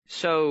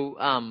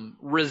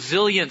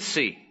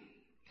Resiliency.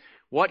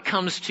 What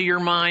comes to your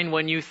mind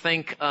when you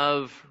think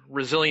of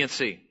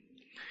resiliency?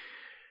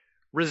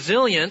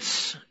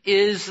 Resilience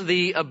is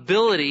the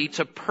ability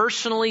to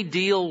personally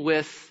deal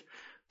with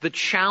the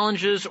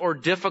challenges or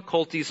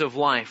difficulties of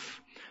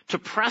life, to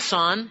press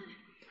on,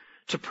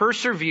 to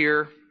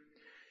persevere,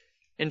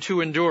 and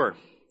to endure.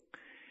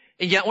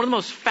 And yet one of the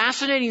most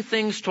fascinating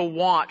things to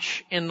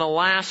watch in the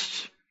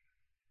last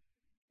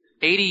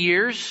 80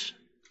 years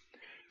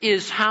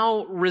is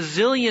how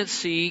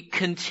resiliency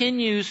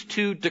continues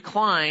to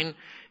decline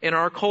in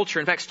our culture.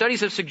 In fact,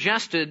 studies have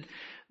suggested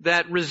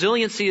that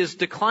resiliency is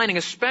declining,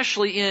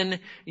 especially in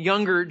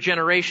younger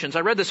generations.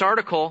 I read this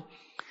article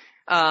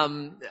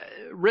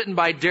written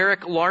by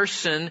Derek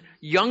Larson.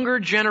 Younger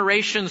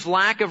generations'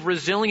 lack of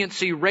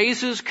resiliency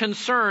raises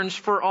concerns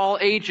for all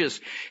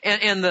ages.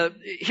 And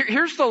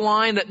here's the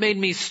line that made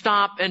me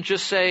stop and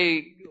just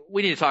say,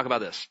 we need to talk about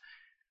this.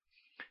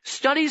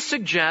 Studies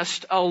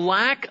suggest a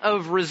lack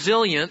of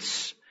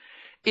resilience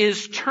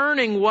is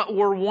turning what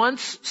were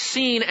once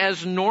seen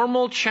as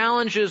normal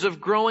challenges of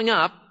growing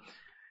up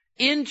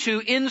into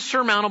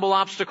insurmountable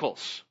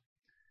obstacles.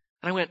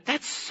 And I went,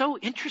 that's so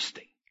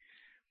interesting.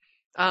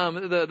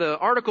 The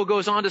article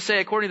goes on to say,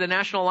 according to the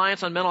National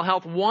Alliance on Mental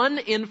Health, 1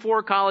 in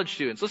 4 college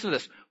students, listen to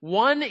this,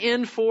 1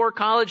 in 4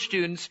 college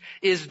students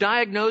is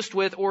diagnosed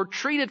with or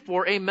treated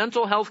for a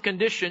mental health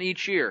condition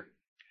each year.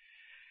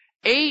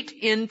 8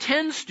 in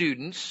 10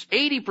 students,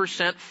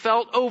 80%,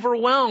 felt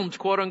overwhelmed,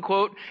 quote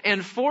unquote,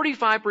 and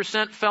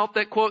 45% felt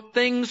that, quote,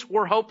 things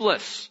were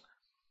hopeless.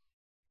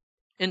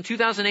 In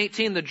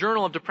 2018, the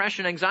Journal of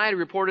Depression and Anxiety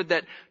reported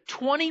that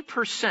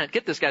 20%,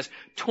 get this guys,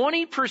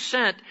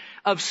 20%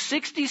 of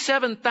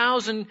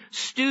 67,000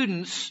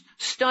 students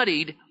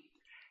studied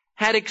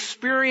had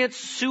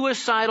experienced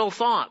suicidal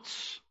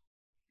thoughts.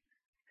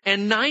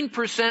 And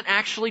 9%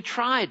 actually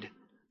tried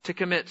to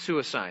commit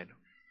suicide.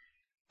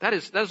 That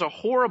is a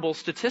horrible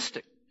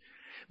statistic.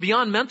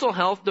 Beyond mental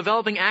health,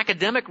 developing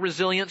academic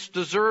resilience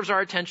deserves our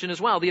attention as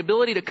well. The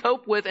ability to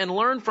cope with and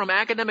learn from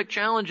academic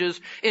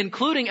challenges,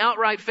 including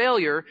outright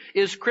failure,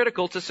 is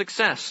critical to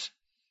success.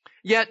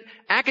 Yet,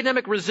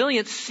 academic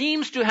resilience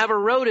seems to have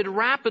eroded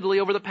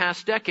rapidly over the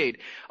past decade.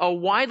 A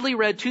widely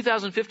read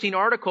 2015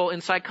 article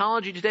in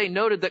Psychology Today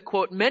noted that,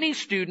 quote, many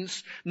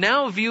students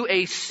now view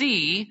a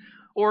C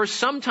or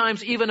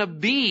sometimes even a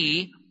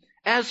B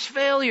as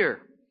failure,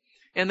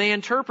 and they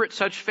interpret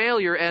such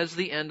failure as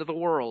the end of the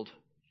world.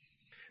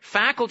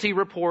 Faculty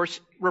report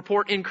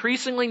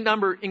increasing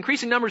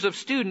numbers of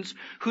students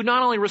who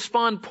not only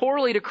respond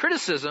poorly to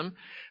criticism,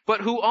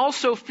 but who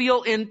also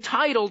feel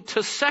entitled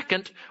to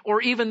second or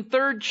even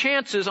third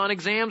chances on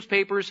exams,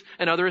 papers,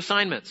 and other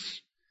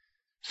assignments.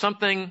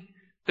 Something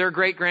their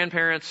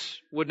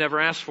great-grandparents would never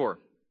ask for.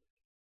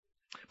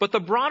 But the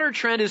broader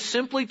trend is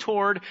simply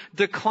toward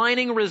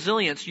declining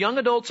resilience. Young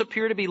adults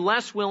appear to be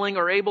less willing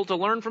or able to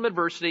learn from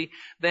adversity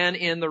than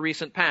in the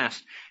recent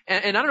past.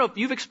 And I don't know if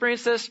you've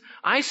experienced this.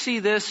 I see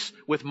this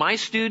with my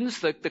students,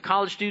 the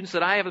college students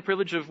that I have the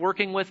privilege of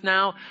working with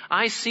now.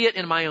 I see it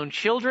in my own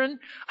children.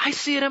 I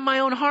see it in my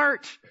own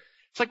heart.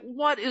 It's like,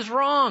 what is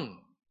wrong?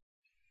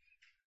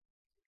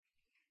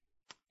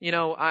 You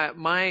know, I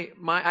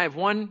have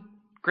one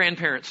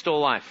grandparent still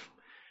alive.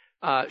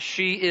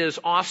 She is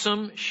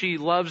awesome. She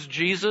loves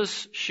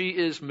Jesus. She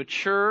is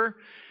mature.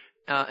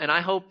 And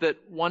I hope that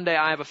one day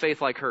I have a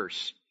faith like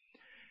hers.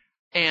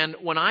 And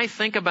when I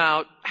think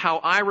about how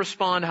I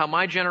respond, how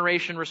my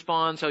generation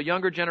responds, how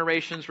younger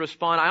generations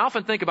respond, I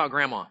often think about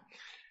Grandma.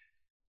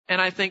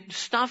 And I think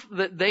stuff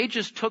that they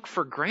just took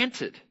for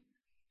granted,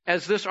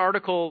 as this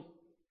article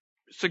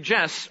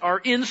suggests, are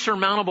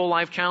insurmountable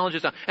life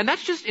challenges. And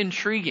that's just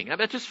intriguing.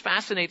 That just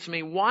fascinates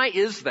me. Why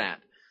is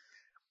that?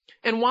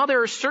 And while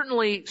there are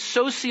certainly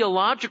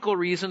sociological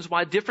reasons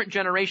why different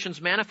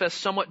generations manifest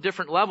somewhat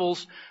different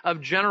levels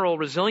of general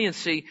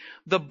resiliency,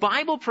 the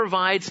Bible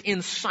provides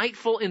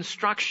insightful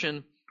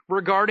instruction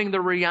regarding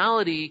the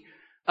reality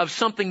of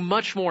something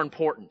much more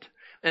important,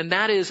 and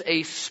that is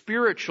a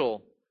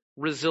spiritual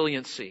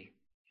resiliency.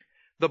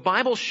 The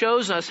Bible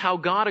shows us how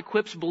God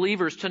equips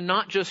believers to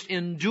not just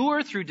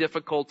endure through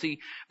difficulty,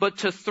 but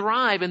to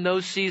thrive in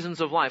those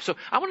seasons of life. So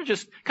I want to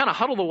just kind of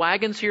huddle the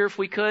wagons here, if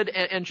we could,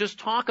 and just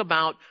talk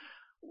about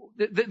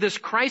this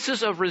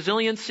crisis of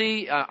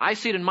resiliency. I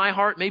see it in my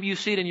heart. Maybe you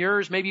see it in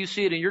yours. Maybe you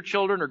see it in your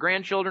children or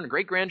grandchildren or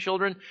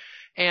great-grandchildren.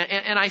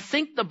 And I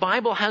think the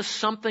Bible has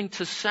something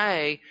to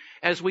say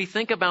as we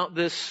think about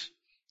this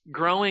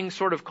growing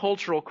sort of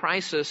cultural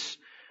crisis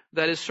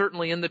that is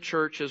certainly in the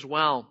church as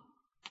well.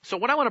 So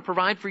what I want to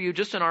provide for you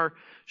just in our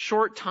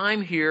short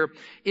time here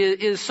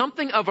is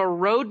something of a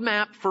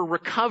roadmap for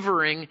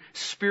recovering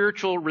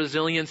spiritual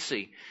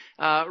resiliency.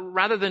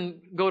 Rather than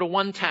go to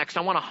one text,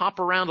 I want to hop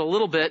around a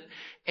little bit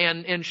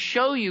and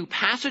show you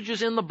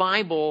passages in the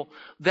Bible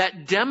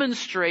that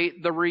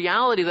demonstrate the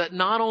reality that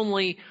not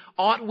only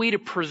ought we to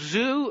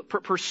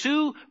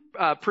pursue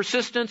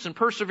persistence and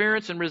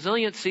perseverance and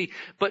resiliency,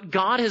 but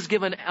God has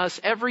given us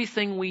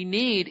everything we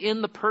need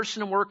in the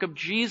person and work of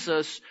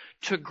Jesus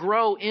to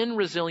grow in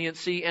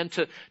resiliency and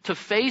to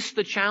face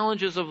the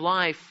challenges of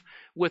life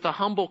with a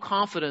humble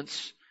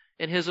confidence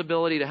in His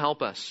ability to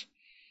help us.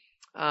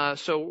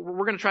 So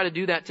we're going to try to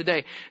do that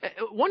today.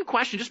 One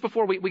question, just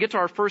before we get to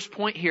our first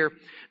point here.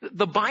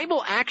 The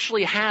Bible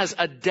actually has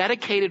a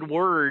dedicated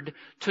word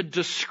to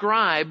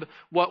describe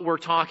what we're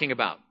talking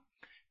about.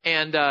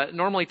 And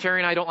normally Terry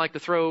and I don't like to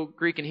throw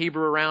Greek and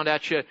Hebrew around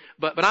at you,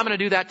 but I'm going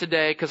to do that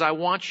today because I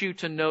want you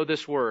to know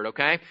this word,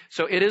 okay?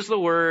 So it is the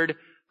word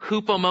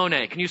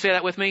hupomone. Can you say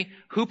that with me?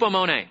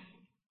 Hupomone.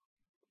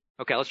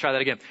 Okay, let's try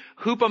that again.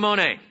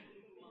 Hupomone.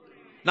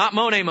 Not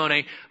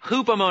mone,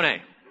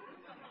 hupomone.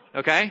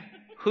 Okay?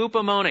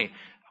 Hupomone.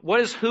 What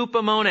is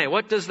hupomone?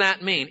 What does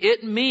that mean?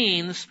 It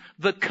means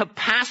the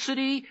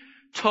capacity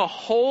to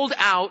hold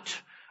out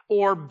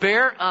or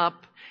bear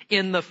up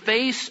in the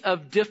face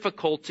of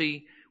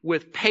difficulty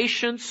with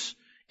patience,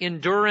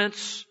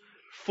 endurance,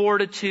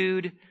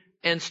 fortitude,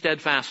 and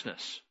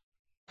steadfastness.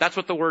 That's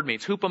what the word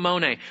means.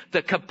 Hupomone.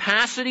 The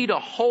capacity to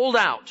hold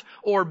out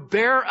or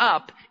bear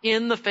up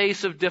in the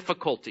face of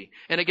difficulty.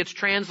 And it gets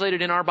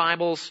translated in our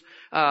Bibles,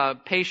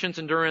 patience,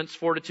 endurance,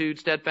 fortitude,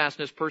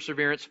 steadfastness,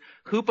 perseverance.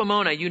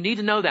 Hupomone. You need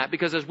to know that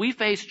because as we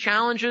face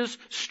challenges,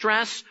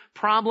 stress,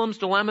 problems,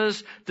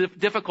 dilemmas,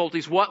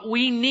 difficulties, what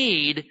we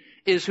need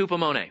is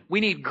hupomone. We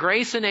need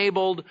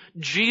grace-enabled,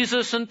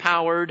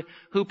 Jesus-empowered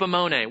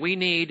hupomone. We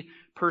need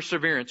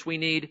perseverance. We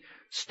need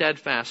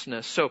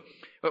steadfastness. So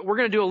we're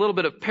going to do a little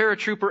bit of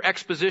paratrooper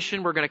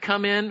exposition. We're going to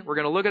come in, we're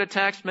going to look at a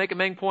text, make a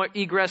main point,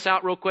 egress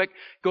out real quick,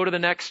 go to the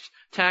next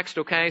text,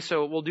 okay?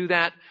 So we'll do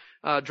that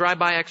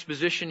drive-by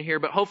exposition here,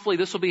 but hopefully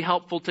this will be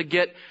helpful to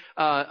get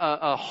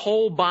a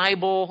whole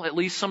Bible, at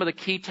least some of the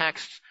key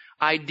texts,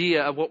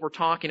 idea of what we're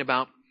talking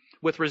about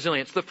with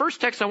resilience. The first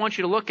text I want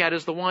you to look at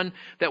is the one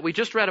that we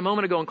just read a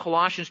moment ago in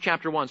Colossians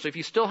chapter 1. So if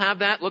you still have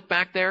that, look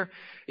back there.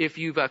 If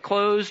you've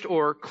closed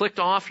or clicked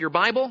off your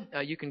Bible,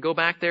 you can go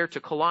back there to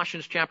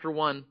Colossians chapter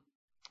 1.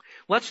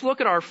 Let's look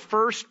at our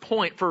first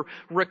point for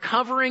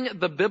recovering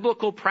the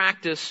biblical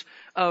practice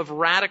of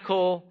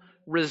radical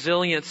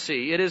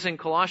resiliency. It is in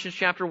Colossians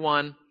chapter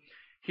 1.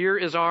 Here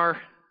is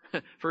our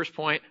first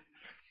point.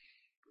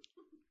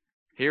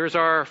 Here's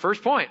our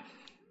first point.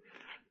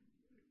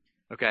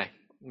 Okay.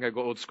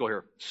 Let's go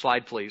here.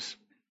 Slide, please.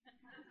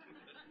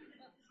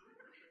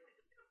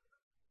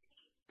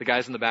 The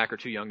guys in the back are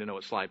too young to know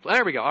what slide.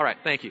 There we go. All right.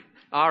 Thank you.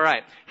 All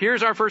right.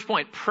 Here's our first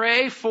point.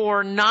 Pray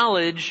for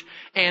knowledge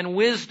and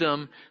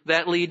wisdom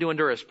that lead to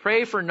endurance.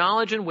 Pray for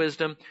knowledge and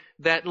wisdom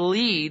that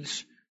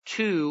leads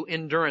to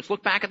endurance.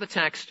 Look back at the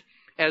text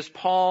as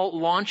Paul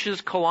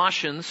launches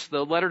Colossians,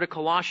 the letter to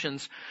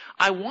Colossians.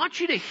 I want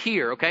you to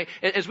hear, okay,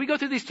 as we go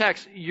through these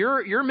texts,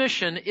 your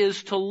mission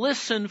is to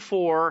listen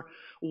for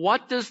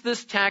what does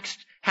this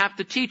text have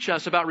to teach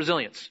us about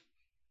resilience?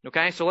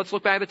 Okay, so let's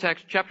look back at the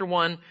text, chapter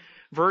 1,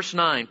 verse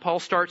 9. Paul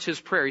starts his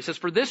prayer. He says,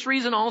 "For this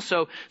reason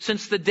also,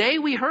 since the day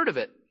we heard of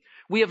it,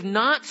 we have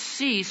not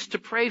ceased to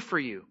pray for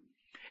you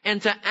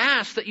and to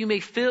ask that you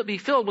may be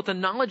filled with the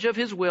knowledge of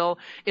His will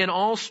in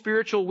all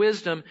spiritual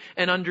wisdom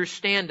and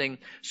understanding,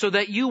 so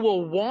that you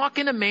will walk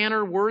in a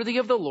manner worthy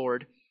of the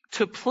Lord,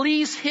 to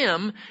please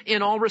Him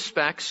in all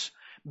respects,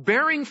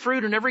 bearing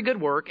fruit in every good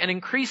work and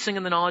increasing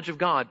in the knowledge of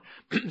God,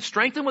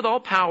 strengthened with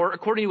all power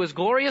according to His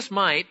glorious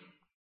might,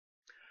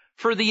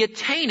 for the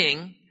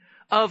attaining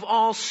of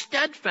all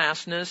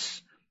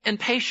steadfastness and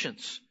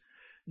patience,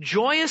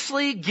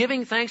 joyously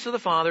giving thanks to the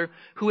Father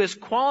who has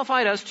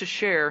qualified us to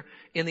share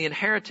in the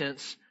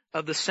inheritance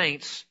of the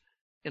saints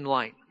in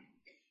light."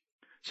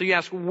 So you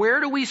ask, where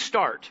do we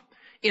start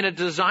in a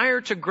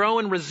desire to grow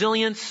in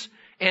resilience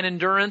and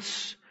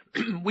endurance?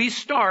 We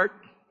start,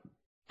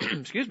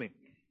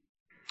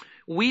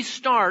 we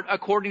start,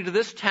 according to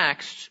this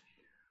text,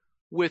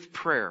 with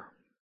prayer.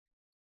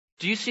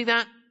 Do you see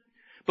that?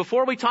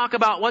 Before we talk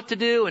about what to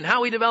do and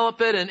how we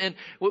develop it, and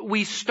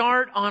we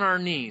start on our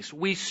knees.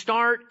 We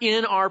start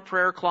in our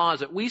prayer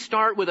closet. We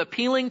start with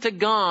appealing to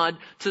God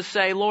to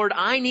say, "Lord,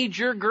 I need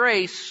your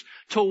grace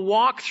to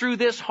walk through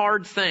this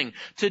hard thing,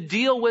 to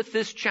deal with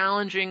this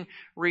challenging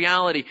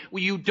reality."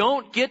 You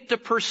don't get to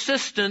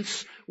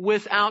persistence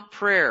without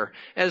prayer.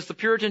 As the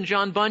Puritan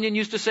John Bunyan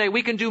used to say,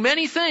 we can do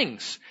many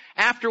things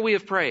after we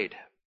have prayed,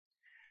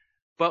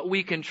 but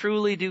we can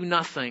truly do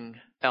nothing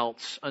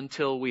else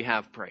until we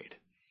have prayed.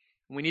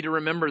 We need to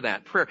remember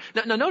that. Prayer.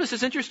 Now notice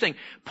it's interesting.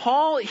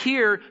 Paul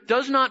here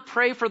does not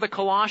pray for the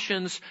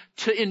Colossians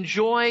to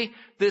enjoy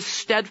this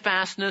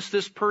steadfastness,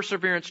 this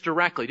perseverance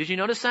directly. Did you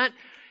notice that?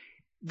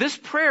 This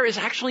prayer is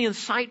actually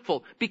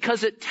insightful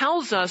because it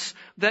tells us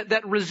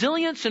that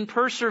resilience and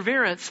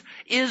perseverance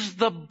is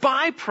the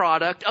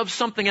byproduct of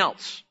something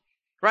else.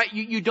 Right?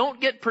 You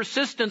don't get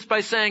persistence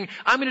by saying,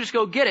 "I'm going to just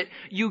go get it."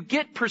 You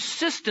get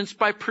persistence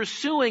by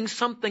pursuing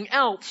something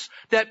else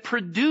that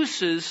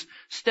produces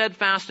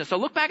steadfastness. So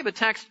look back at the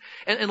text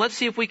and let's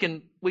see if we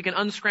can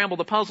unscramble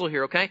the puzzle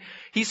here, okay?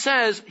 He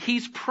says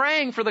he's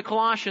praying for the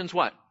Colossians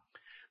what?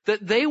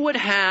 that they would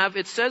have,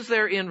 it says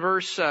there in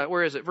verse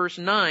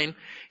 9,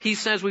 he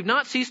says, we've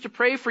not ceased to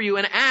pray for you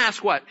and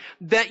ask what?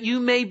 That you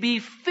may be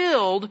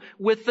filled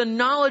with the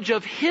knowledge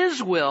of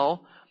His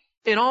will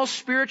in all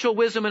spiritual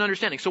wisdom and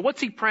understanding. So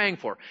what's he praying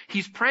for?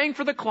 He's praying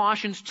for the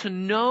Colossians to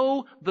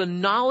know the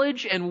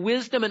knowledge and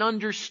wisdom and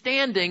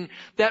understanding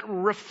that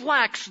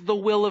reflects the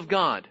will of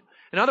God.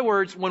 In other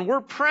words, when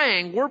we're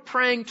praying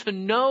to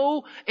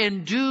know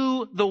and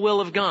do the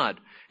will of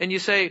God. And you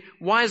say,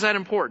 why is that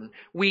important?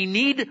 We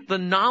need the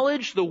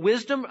knowledge, the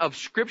wisdom of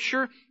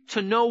Scripture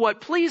to know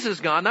what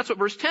pleases God. And that's what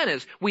verse 10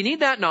 is. We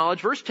need that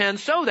knowledge, verse 10,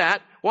 so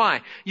that,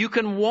 why? You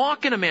can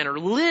walk in a manner,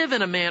 live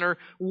in a manner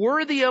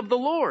worthy of the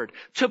Lord,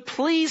 to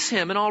please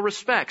Him in all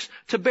respects,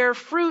 to bear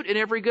fruit in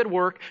every good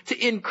work,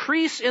 to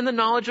increase in the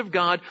knowledge of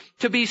God,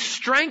 to be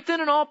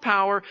strengthened in all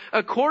power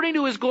according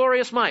to His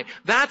glorious might.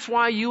 That's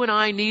why you and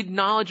I need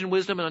knowledge and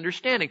wisdom and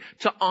understanding,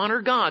 to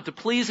honor God, to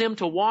please Him,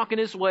 to walk in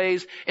His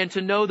ways, and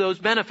to know those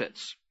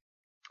benefits.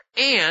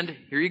 And,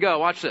 here you go,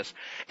 watch this.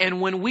 And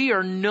when we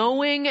are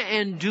knowing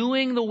and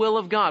doing the will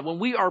of God, when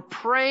we are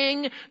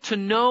praying to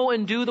know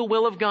and do the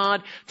will of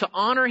God, to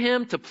honor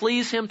Him, to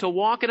please Him, to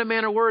walk in a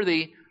manner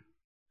worthy,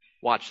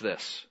 watch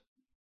this.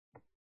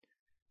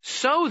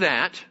 So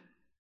that,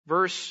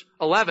 verse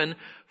 11,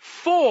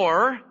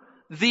 for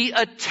the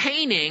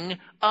attaining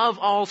of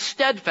all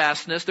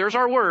steadfastness, there's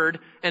our word,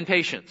 and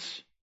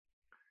patience.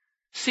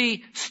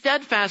 See,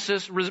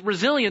 steadfastness,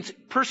 resilience,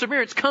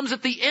 perseverance comes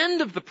at the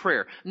end of the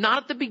prayer,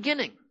 not at the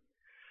beginning.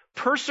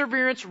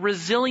 Perseverance,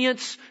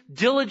 resilience,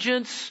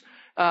 diligence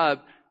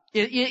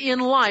in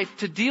life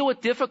to deal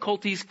with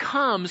difficulties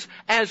comes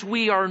as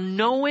we are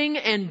knowing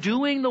and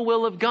doing the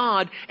will of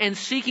God and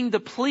seeking to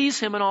please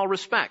Him in all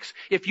respects.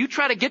 If you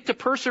try to get to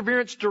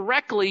perseverance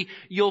directly,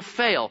 you'll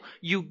fail.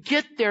 You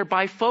get there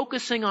by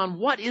focusing on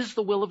what is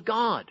the will of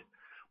God.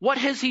 What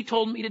has He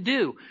told me to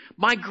do?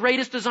 My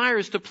greatest desire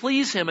is to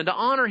please Him and to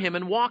honor Him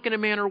and walk in a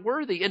manner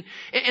worthy.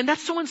 And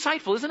that's so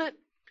insightful, isn't it?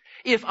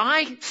 If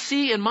I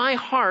see in my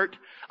heart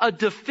a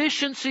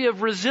deficiency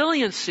of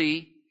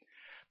resiliency,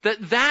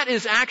 that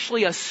is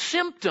actually a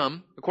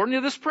symptom, according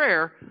to this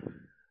prayer,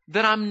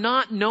 that I'm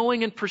not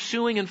knowing and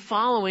pursuing and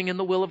following in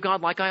the will of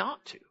God like I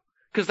ought to.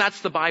 Because that's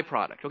the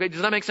byproduct. Okay,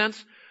 does that make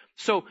sense?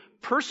 So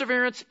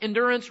perseverance,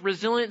 endurance,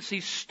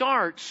 resiliency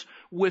starts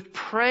with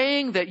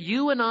praying that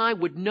you and I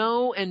would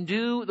know and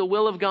do the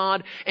will of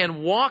God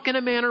and walk in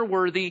a manner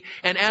worthy.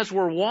 And as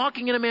we're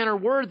walking in a manner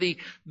worthy,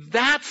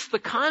 that's the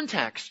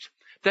context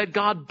that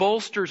God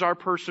bolsters our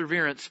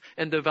perseverance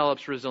and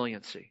develops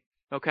resiliency.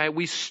 Okay?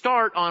 We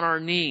start on our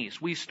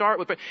knees. We start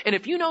with prayer. And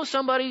if you know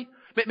somebody,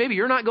 maybe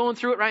you're not going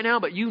through it right now,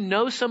 but you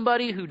know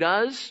somebody who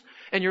does,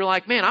 and you're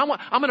like, man, I'm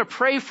going to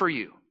pray for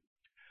you.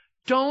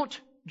 Don't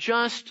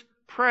just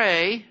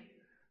pray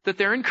that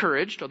they're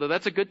encouraged, although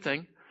that's a good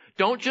thing.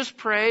 Don't just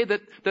pray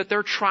that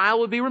their trial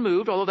would be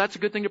removed, although that's a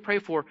good thing to pray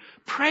for.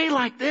 Pray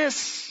like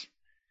this.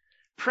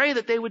 Pray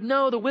that they would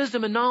know the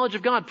wisdom and knowledge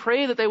of God.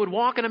 Pray that they would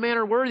walk in a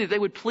manner worthy. They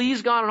would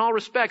please God in all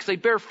respects.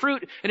 They'd bear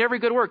fruit in every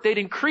good work. They'd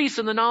increase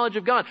in the knowledge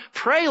of God.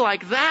 Pray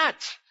like that.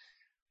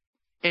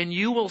 And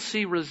you will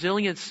see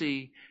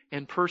resiliency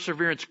and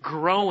perseverance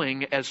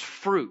growing as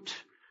fruit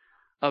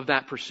of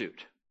that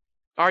pursuit.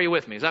 Are you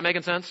with me? Is that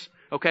making sense?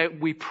 Okay,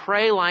 we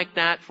pray like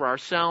that for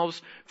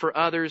ourselves, for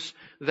others.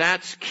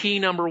 That's key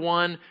number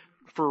one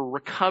for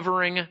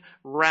recovering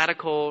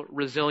radical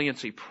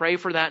resiliency. Pray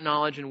for that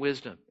knowledge and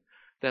wisdom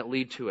that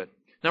lead to it.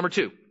 Number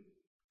two,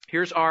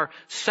 here's our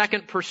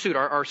second pursuit,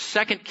 our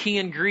second key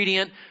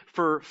ingredient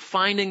for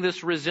finding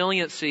this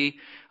resiliency.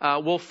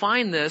 We'll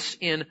find this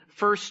in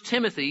 1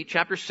 Timothy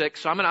chapter 6.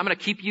 So I'm going to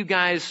keep you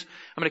guys,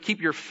 I'm going to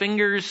keep your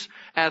fingers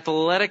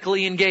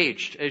athletically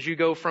engaged as you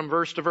go from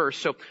verse to verse.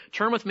 So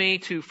turn with me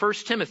to 1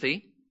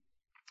 Timothy.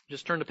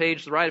 Just turn the page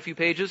to the right a few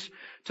pages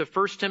to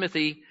 1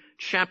 Timothy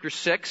chapter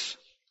 6.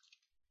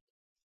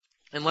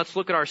 And let's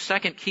look at our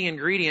second key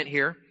ingredient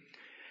here.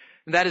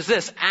 And that is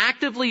this: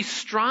 actively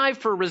strive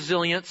for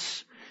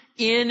resilience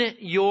in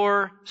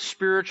your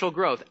spiritual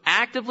growth.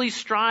 Actively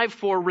strive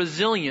for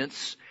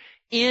resilience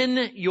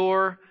in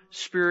your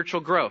spiritual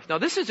growth. Now,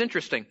 this is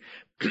interesting.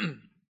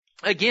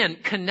 Again,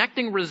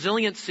 connecting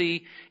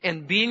resiliency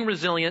and being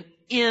resilient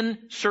in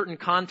certain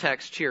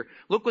contexts here.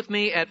 Look with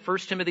me at 1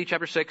 Timothy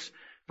chapter 6,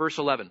 verse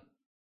 11.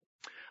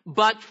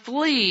 But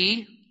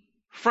flee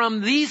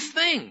from these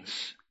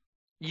things,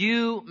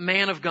 you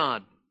man of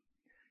God,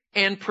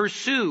 and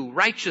pursue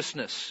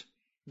righteousness,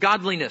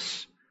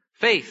 godliness,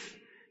 faith,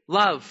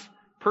 love,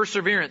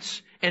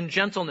 perseverance, and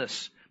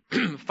gentleness.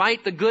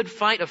 Fight the good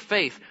fight of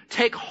faith.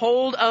 Take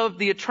hold of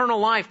the eternal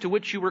life to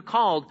which you were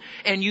called,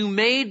 and you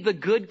made the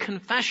good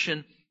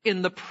confession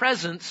in the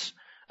presence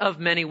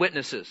of many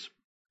witnesses.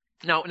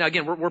 Now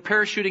again, we're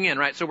parachuting in,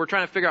 right? So we're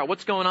trying to figure out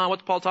what's going on,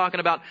 what's Paul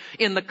talking about.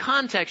 In the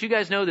context, you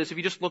guys know this, if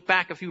you just look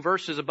back a few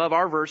verses above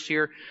our verse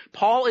here,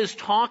 Paul is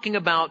talking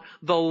about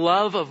the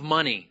love of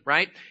money,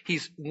 right?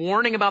 He's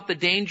warning about the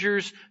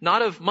dangers,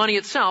 not of money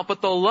itself,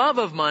 but the love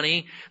of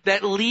money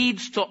that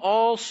leads to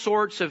all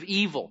sorts of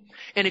evil.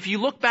 And if you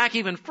look back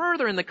even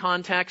further in the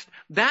context,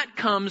 that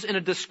comes in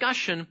a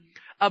discussion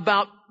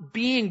about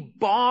being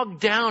bogged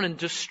down and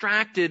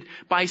distracted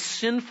by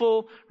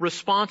sinful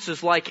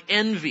responses like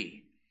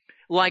envy,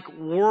 like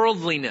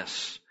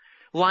worldliness,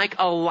 like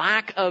a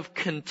lack of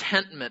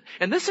contentment.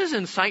 And this is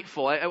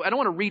insightful. I don't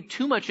want to read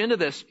too much into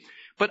this,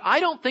 but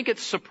I don't think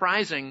it's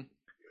surprising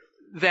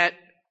that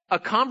a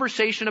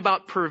conversation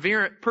about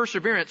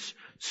perseverance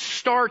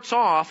starts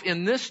off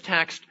in this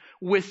text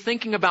with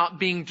thinking about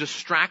being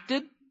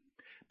distracted,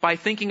 by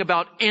thinking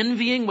about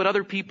envying what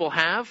other people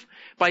have,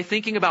 by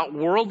thinking about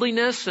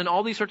worldliness and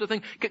all these sorts of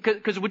things.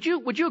 Because would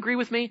you agree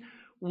with me?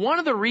 One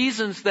of the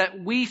reasons that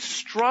we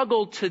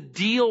struggle to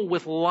deal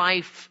with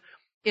life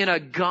in a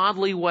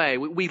godly way,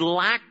 we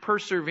lack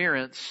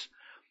perseverance,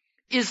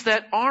 is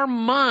that our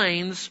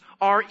minds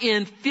are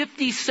in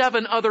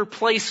 57 other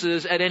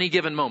places at any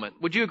given moment.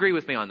 Would you agree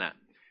with me on that?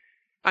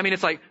 I mean,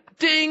 it's like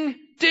ding,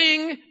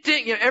 ding,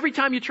 ding. You know, every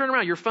time you turn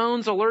around, your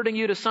phone's alerting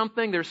you to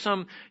something. There's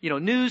some,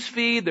 news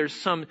feed. There's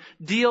some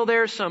deal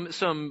there,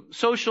 some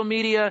social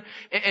media.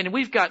 And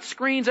we've got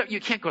screens up. You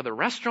can't go to the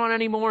restaurant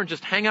anymore and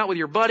just hang out with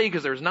your buddy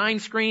because there's 9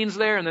 screens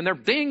there. And then they're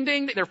ding,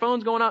 ding, their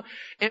phone's going up.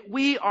 And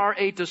we are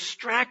a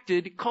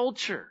distracted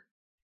culture.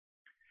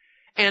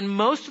 And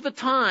most of the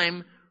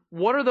time,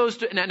 what are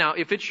those? Now,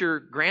 if it's your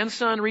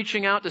grandson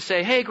reaching out to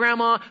say, hey,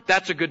 grandma,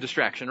 that's a good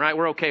distraction, right?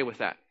 We're okay with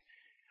that.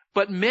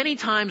 But many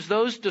times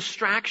those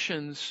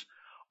distractions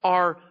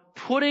are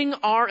putting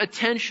our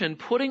attention,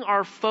 putting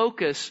our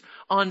focus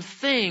on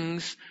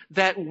things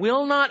that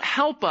will not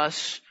help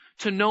us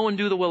to know and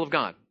do the will of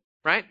God,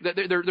 right?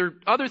 There are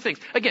other things.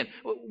 Again,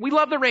 we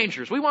love the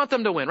Rangers. We want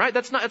them to win, right?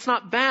 It's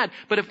not bad.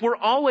 But if we're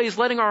always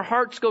letting our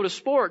hearts go to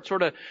sports or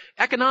to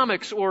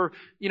economics or,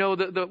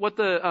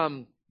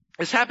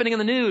 is happening in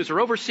the news or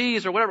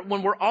overseas or whatever,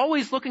 when we're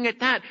always looking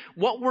at that,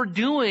 what we're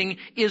doing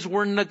is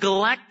we're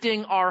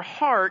neglecting our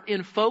heart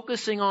in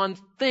focusing on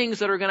things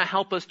that are going to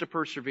help us to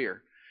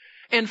persevere.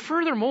 And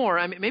furthermore,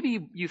 I mean,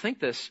 maybe you think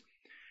this,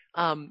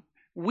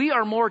 we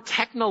are more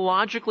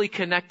technologically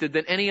connected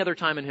than any other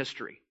time in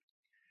history.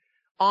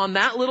 On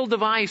that little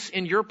device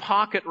in your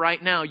pocket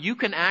right now, you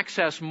can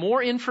access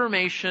more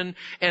information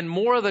and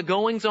more of the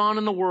goings on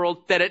in the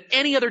world than at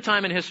any other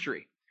time in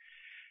history.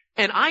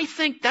 And I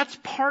think that's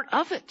part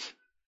of it.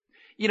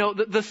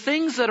 The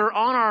things that are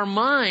on our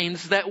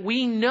minds that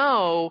we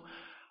know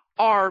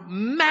are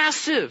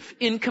massive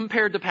in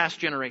compared to past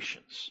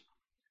generations.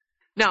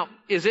 Now,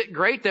 is it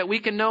great that we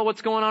can know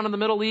what's going on in the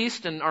Middle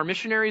East and our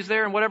missionaries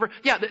there and whatever?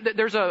 Yeah,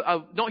 there's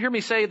don't hear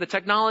me say the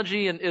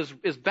technology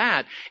is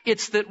bad.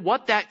 It's that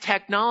what that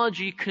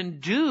technology can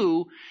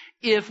do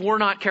if we're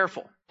not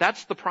careful.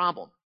 That's the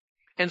problem.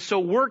 And so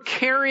we're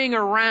carrying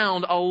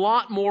around a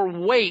lot more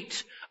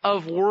weight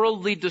of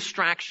worldly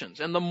distractions.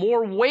 And the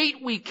more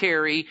weight we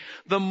carry,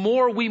 the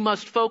more we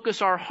must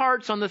focus our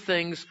hearts on the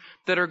things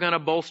that are going to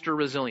bolster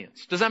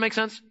resilience. Does that make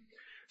sense?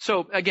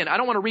 So again, I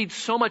don't want to read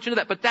so much into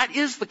that, but that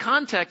is the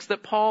context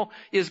that Paul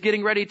is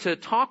getting ready to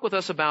talk with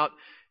us about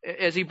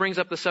as he brings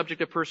up the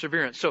subject of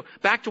perseverance. So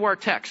back to our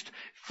text.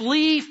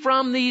 Flee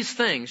from these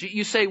things.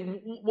 You say,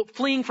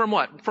 fleeing from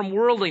what? From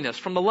worldliness,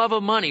 from the love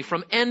of money,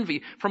 from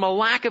envy, from a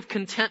lack of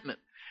contentment.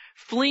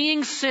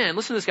 Fleeing sin,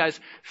 listen to this, guys.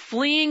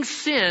 Fleeing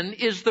sin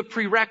is the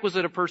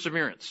prerequisite of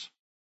perseverance.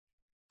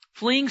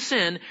 Fleeing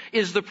sin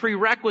is the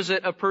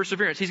prerequisite of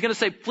perseverance. He's going to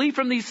say, flee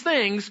from these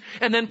things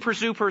and then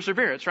pursue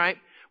perseverance, right?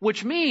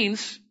 Which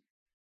means,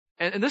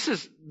 and this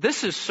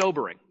is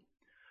sobering.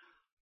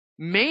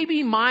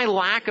 Maybe my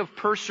lack of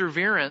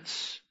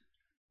perseverance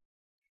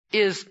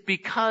is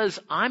because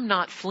I'm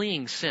not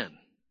fleeing sin.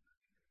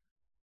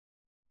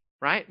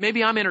 Right?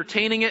 Maybe I'm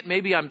entertaining it.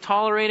 Maybe I'm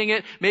tolerating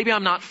it. Maybe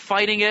I'm not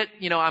fighting it.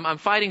 I'm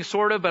fighting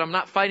sort of, but I'm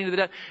not fighting to the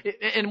death.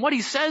 And what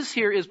he says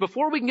here is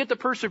before we can get to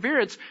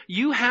perseverance,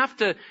 you have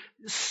to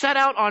set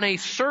out on a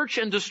search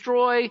and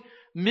destroy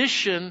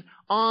mission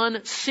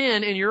on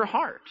sin in your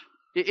heart.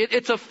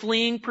 It's a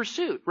fleeing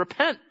pursuit.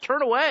 Repent.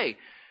 Turn away.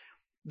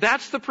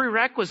 That's the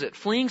prerequisite.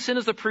 Fleeing sin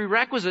is the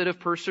prerequisite of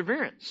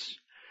perseverance.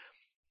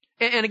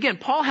 And again,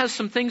 Paul has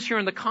some things here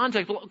in the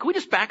context. Can we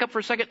just back up for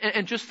a second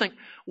and just think,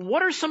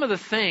 what are some of the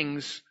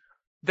things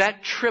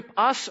that trip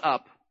us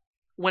up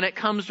when it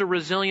comes to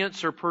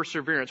resilience or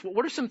perseverance?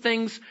 What are some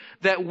things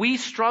that we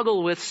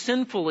struggle with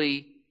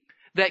sinfully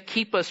that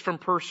keep us from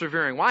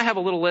persevering? Well, I have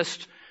a little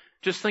list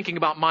just thinking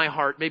about my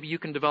heart. Maybe you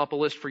can develop a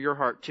list for your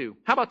heart too.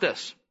 How about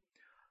this?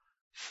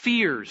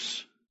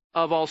 Fears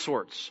of all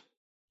sorts.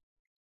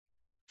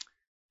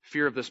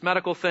 Fear of this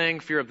medical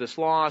thing, fear of this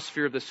loss,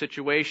 fear of this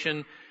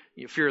situation,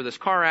 fear of this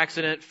car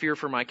accident, fear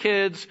for my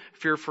kids,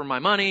 fear for my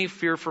money,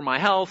 fear for my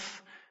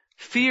health.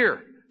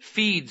 Fear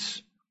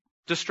feeds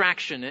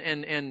distraction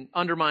and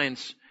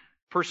undermines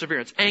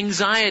perseverance.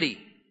 Anxiety.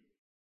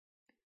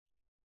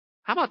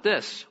 How about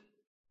this?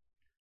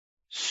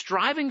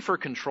 Striving for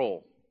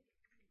control.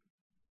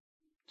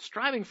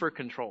 Striving for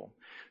control.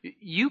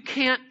 You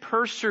can't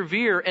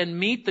persevere and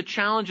meet the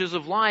challenges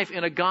of life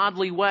in a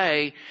godly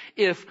way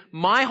if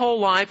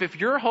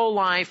your whole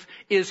life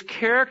is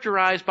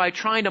characterized by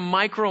trying to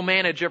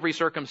micromanage every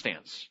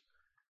circumstance.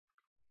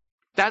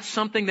 That's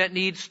something that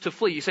needs to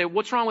flee. You say,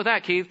 what's wrong with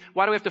that, Keith?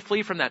 Why do we have to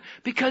flee from that?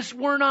 Because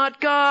we're not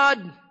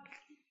God.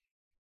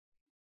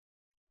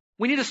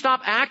 We need to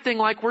stop acting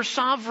like we're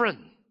sovereign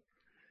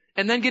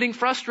and then getting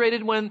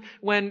frustrated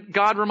when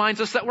God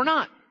reminds us that we're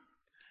not.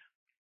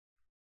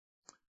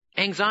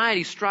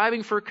 Anxiety,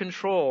 striving for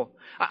control.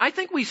 I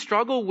think we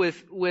struggle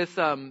with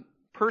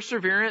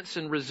perseverance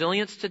and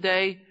resilience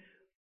today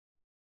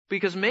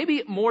because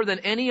maybe more than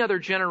any other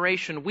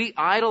generation, we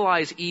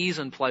idolize ease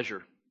and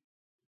pleasure.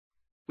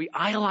 We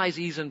idolize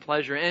ease and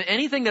pleasure. And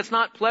anything that's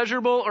not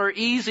pleasurable or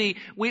easy,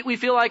 we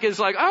feel like is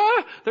like,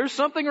 there's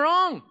something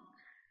wrong.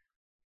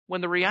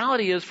 When the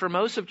reality is, for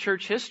most of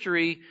church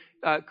history,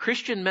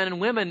 Christian men and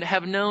women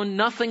have known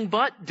nothing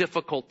but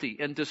difficulty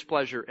and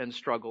displeasure and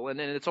struggle. And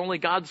it's only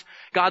God's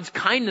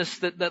kindness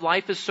that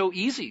life is so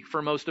easy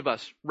for most of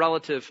us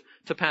relative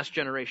to past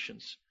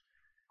generations.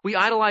 We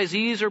idolize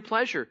ease or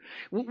pleasure.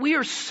 We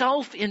are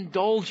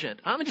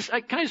self-indulgent.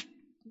 Can I just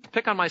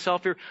pick on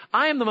myself here?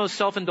 I am the most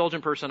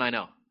self-indulgent person I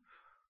know.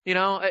 You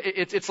know,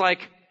 it's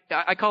like,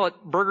 I call it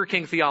Burger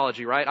King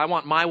theology, right? I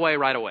want my way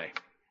right away.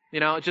 You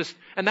know,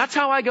 and that's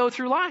how I go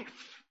through life.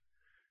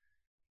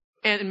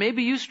 And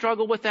maybe you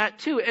struggle with that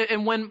too.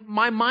 And when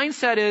my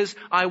mindset is,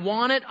 I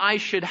want it, I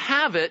should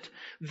have it,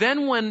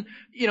 then when,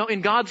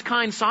 in God's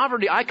kind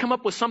sovereignty, I come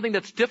up with something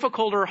that's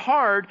difficult or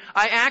hard,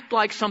 I act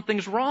like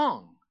something's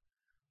wrong.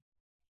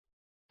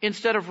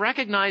 Instead of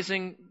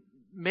recognizing,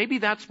 maybe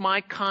that's my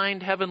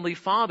kind heavenly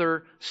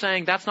Father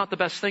saying, that's not the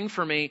best thing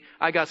for me,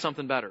 I got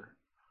something better.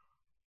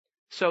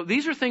 So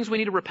these are things we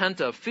need to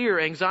repent of. Fear,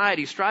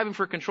 anxiety, striving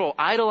for control,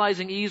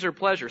 idolizing ease or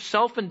pleasure,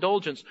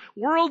 self-indulgence,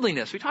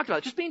 worldliness. We talked about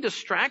it, just being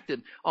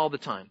distracted all the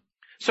time.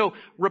 So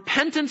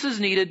repentance is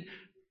needed.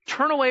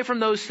 Turn away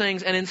from those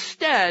things, and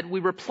instead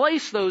we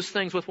replace those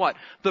things with what?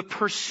 The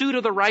pursuit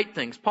of the right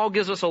things. Paul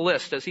gives us a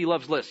list, as he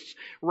loves lists.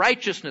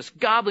 Righteousness,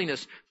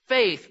 godliness,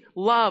 faith,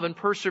 love, and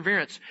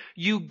perseverance.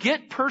 You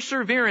get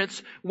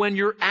perseverance when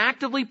you're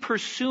actively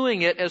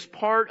pursuing it as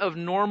part of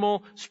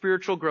normal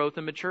spiritual growth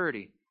and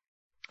maturity.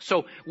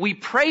 So we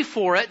pray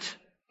for it,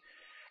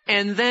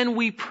 and then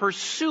we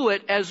pursue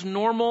it as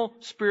normal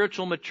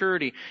spiritual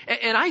maturity.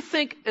 And I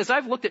think, as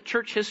I've looked at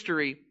church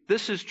history,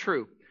 this is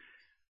true.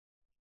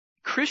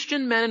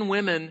 Christian men and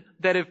women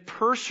that have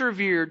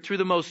persevered through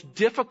the most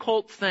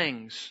difficult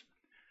things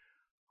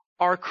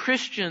are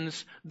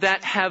Christians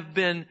that have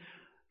been,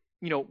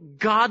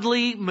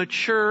 godly,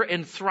 mature,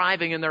 and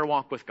thriving in their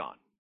walk with God.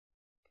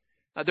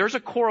 There's a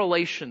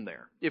correlation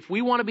there. If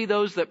we want to be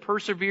those that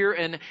persevere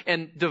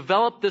and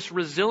develop this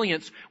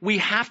resilience, we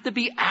have to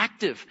be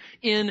active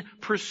in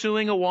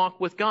pursuing a walk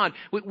with God.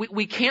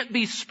 We can't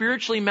be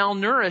spiritually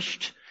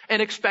malnourished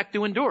and expect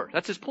to endure.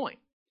 That's his point.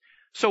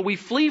 So we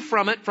flee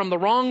from it, from the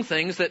wrong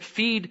things that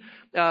feed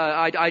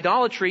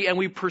idolatry, and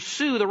we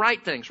pursue the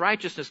right things: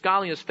 righteousness,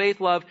 godliness, faith,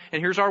 love,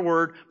 and here's our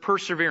word,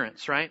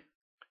 perseverance, right?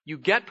 You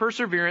get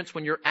perseverance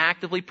when you're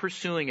actively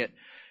pursuing it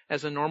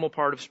as a normal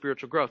part of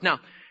spiritual growth. Now,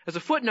 as a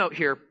footnote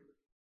here,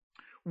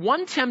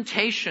 one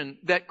temptation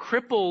that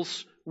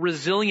cripples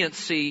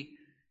resiliency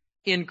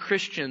in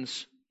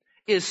Christians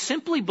is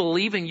simply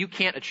believing you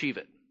can't achieve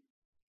it.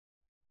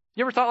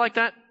 You ever thought like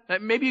that?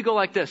 Maybe you go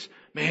like this: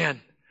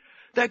 man,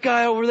 that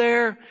guy over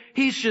there,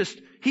 he's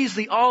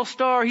the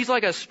all-star. He's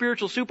like a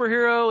spiritual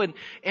superhero,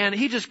 and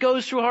he just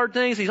goes through hard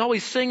things. He's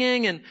always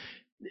singing, and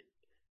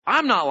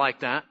I'm not like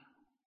that.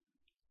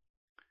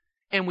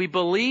 And we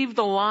believe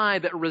the lie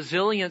that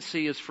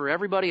resiliency is for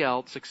everybody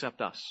else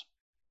except us.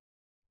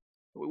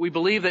 We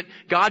believe that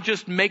God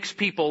just makes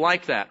people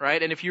like that,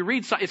 right? And if you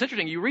read, it's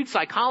interesting, you read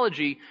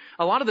psychology,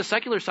 a lot of the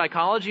secular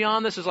psychology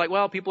on this is like,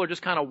 well, people are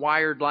just kind of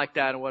wired like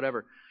that and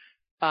whatever.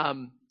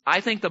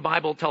 I think the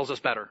Bible tells us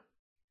better.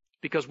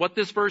 Because what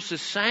this verse is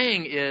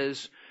saying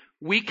is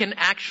we can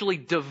actually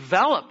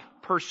develop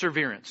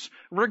perseverance,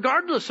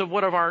 regardless of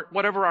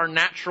whatever our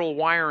natural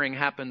wiring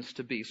happens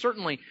to be.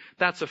 Certainly,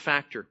 that's a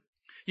factor.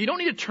 You don't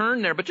need to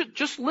turn there, but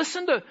just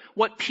listen to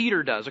what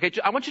Peter does, okay?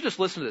 I want you to just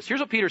listen to this.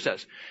 Here's what Peter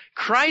says.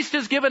 Christ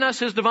has given us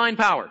His divine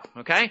power,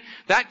 okay?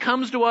 That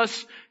comes to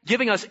us,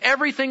 giving us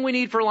everything we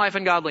need for life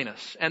and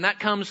godliness. And that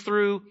comes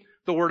through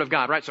the Word of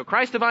God, right? So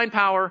Christ's divine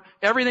power,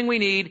 everything we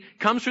need,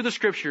 comes through the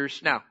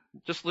Scriptures. Now,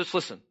 just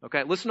listen,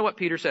 okay? Listen to what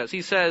Peter says.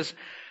 He says,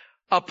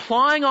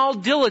 applying all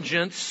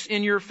diligence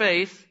in your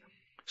faith,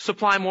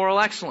 supply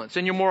moral excellence.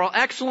 In your moral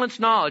excellence,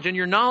 knowledge. In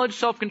your knowledge,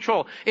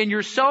 self-control. In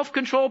your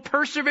self-control,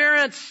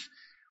 perseverance.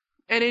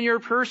 And in your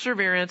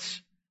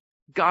perseverance,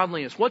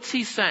 godliness. What's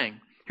he saying?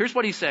 Here's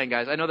what he's saying,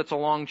 guys. I know that's a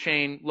long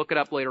chain. Look it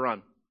up later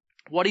on.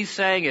 What he's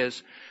saying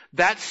is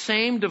that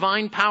same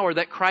divine power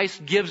that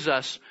Christ gives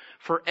us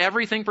for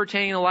everything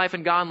pertaining to life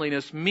and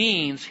godliness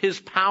means His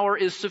power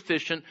is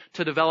sufficient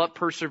to develop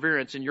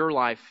perseverance in your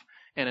life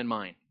and in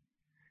mine.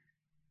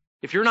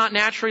 If you're not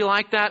naturally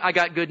like that, I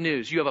got good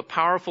news. You have a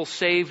powerful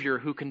Savior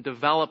who can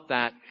develop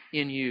that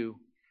in you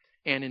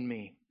and in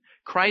me.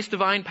 Christ's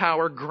divine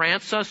power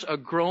grants us a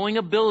growing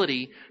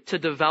ability to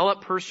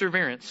develop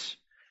perseverance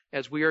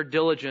as we are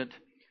diligent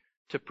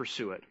to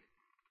pursue it.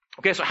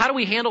 Okay, so how do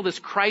we handle this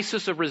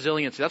crisis of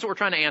resiliency? That's what we're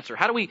trying to answer.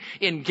 How do we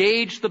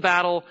engage the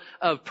battle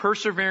of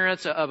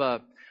perseverance, of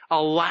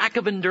a lack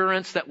of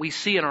endurance that we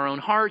see in our own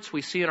hearts,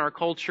 we see in our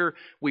culture?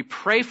 We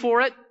pray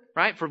for it,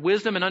 right? For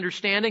wisdom and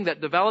understanding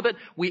that develop it.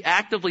 We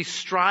actively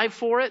strive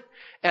for it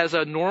as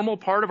a normal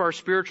part of our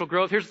spiritual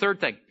growth. Here's the third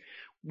thing.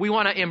 We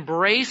want to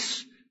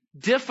embrace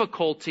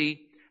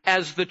difficulty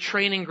as the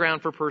training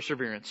ground for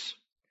perseverance.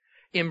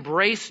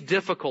 Embrace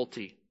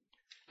difficulty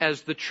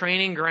as the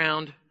training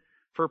ground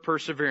for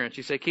perseverance.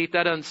 You say, Keith,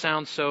 that doesn't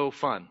sound so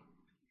fun.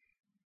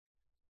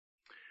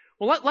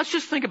 Well, let's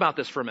just think about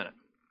this for a minute.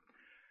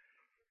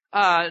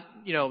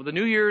 The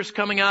New Year's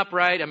coming up,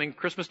 right? I mean,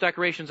 Christmas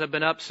decorations have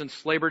been up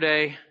since Labor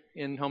Day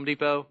in Home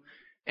Depot,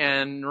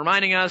 and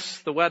reminding us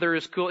the weather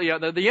is cool. The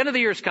end of the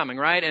year is coming,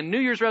 right? And New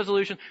Year's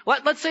resolution.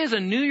 Let's say as a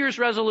New Year's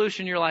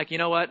resolution, you're like, you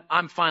know what?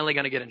 I'm finally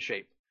going to get in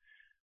shape.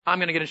 I'm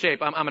going to get in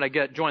shape. I'm going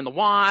to join the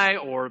Y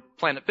or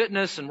Planet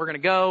Fitness, and we're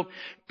going to go.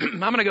 I'm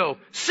going to go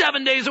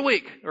 7 days a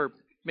week, or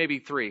maybe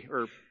 3,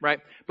 right?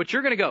 But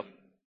you're going to go.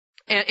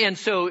 And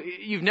so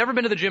you've never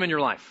been to the gym in your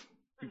life.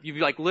 You've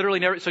literally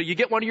never. So you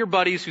get one of your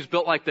buddies who's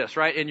built like this,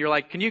 right? And you're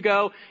like, can you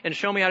go and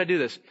show me how to do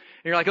this?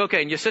 And you're like,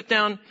 okay. And you sit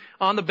down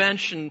on the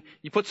bench and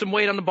you put some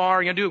weight on the bar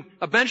and you do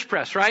a bench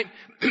press, right?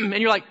 And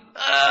you're like,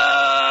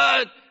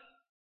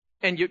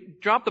 and you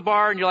drop the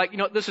bar and you're like,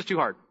 this is too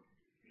hard.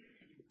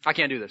 I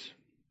can't do this.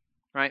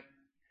 Right?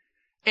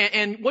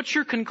 And what's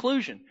your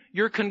conclusion?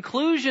 Your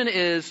conclusion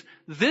is,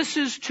 this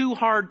is too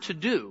hard to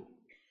do.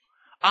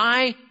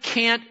 I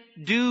can't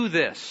do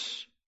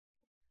this.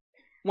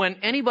 When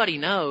anybody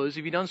knows,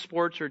 if you've done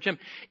sports or gym,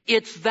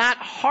 it's that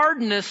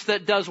hardness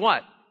that does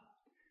what?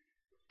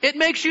 It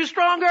makes you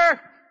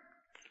stronger.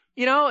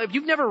 If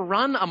you've never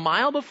run a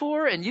mile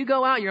before and you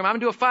go out, I'm going to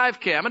do a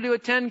 5K, I'm going to do a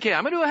 10K,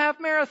 I'm going to do a half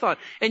marathon,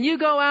 and you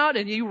go out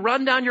and you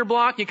run down your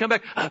block, you come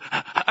back,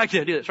 I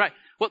can't do this, right?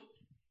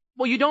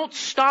 Well, you don't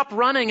stop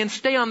running and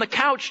stay on the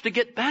couch to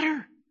get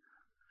better.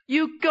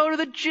 You go to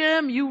the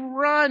gym, you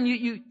run,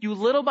 you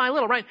little by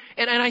little, right?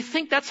 And I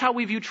think that's how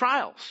we view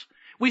trials.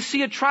 We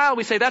see a trial,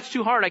 we say, that's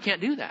too hard, I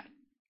can't do that.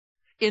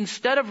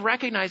 Instead of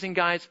recognizing,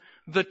 guys,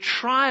 the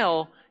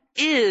trial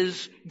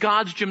is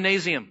God's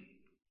gymnasium.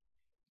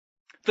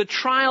 The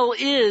trial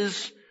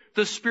is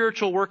the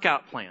spiritual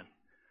workout plan.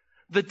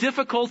 The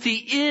difficulty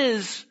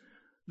is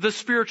the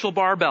spiritual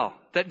barbell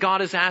that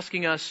God is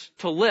asking us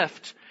to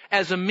lift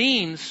as a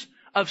means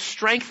of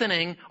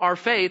strengthening our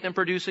faith and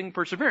producing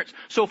perseverance.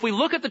 So if we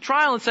look at the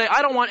trial and say,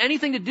 I don't want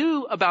anything to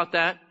do about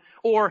that,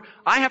 or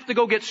I have to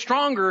go get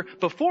stronger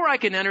before I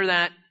can enter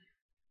that,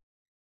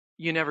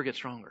 you never get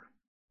stronger.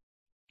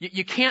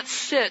 You can't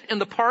sit in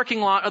the parking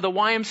lot of the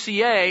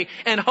YMCA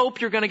and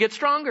hope you're going to get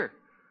stronger.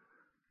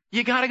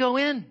 You got to go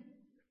in.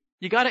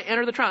 You got to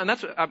enter the trial. And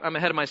that's, I'm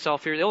ahead of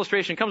myself here. The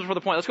illustration comes before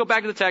the point. Let's go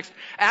back to the text.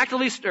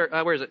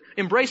 Where is it?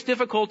 Embrace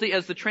difficulty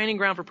as the training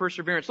ground for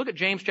perseverance. Look at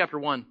James chapter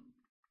 1.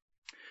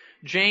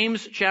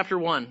 James chapter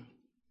 1.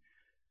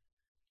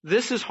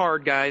 This is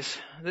hard, guys.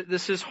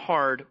 This is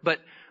hard. But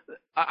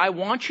I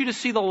want you to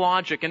see the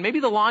logic. And maybe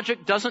the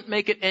logic doesn't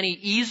make it any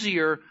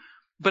easier,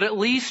 but at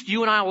least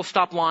you and I will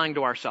stop lying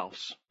to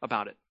ourselves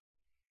about it.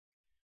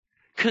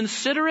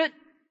 Consider it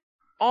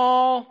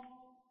all.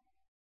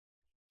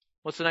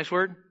 What's the next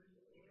word?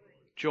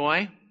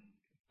 Joy,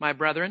 my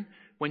brethren,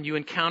 when you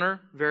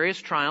encounter various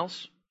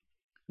trials,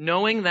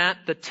 knowing that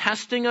the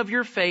testing of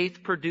your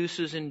faith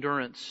produces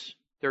endurance.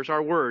 There's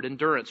our word,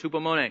 endurance,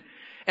 hupomone.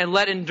 And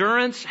let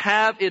endurance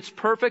have its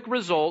perfect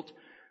result,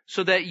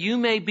 so that you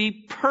may be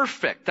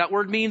perfect. That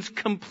word means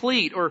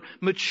complete or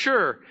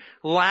mature,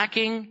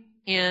 lacking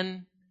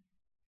in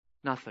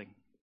nothing.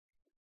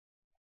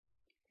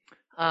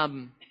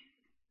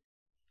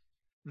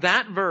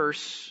 That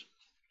verse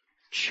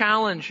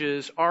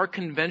challenges our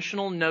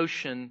conventional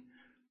notion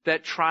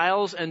that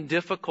trials and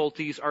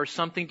difficulties are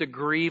something to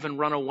grieve and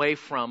run away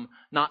from,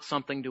 not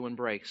something to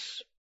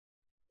embrace.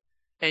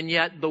 And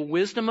yet the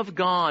wisdom of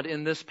God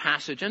in this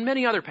passage, and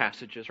many other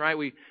passages, right?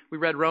 We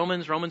read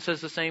Romans. Romans says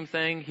the same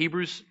thing.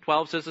 Hebrews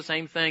 12 says the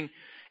same thing,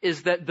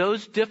 is that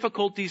those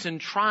difficulties and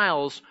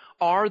trials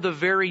are the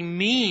very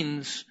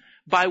means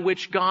by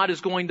which God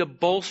is going to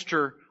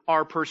bolster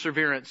our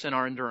perseverance and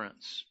our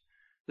endurance.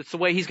 That's the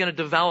way He's going to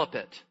develop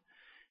it.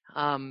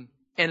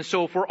 And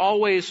so if we're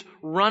always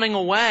running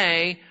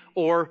away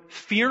or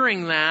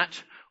fearing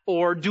that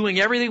or doing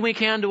everything we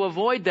can to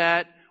avoid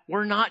that,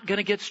 we're not going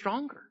to get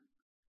stronger.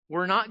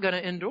 We're not going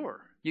to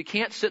endure. You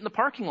can't sit in the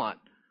parking lot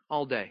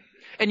all day.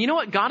 And you know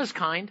what? God is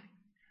kind.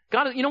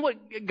 God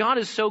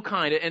is so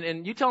kind.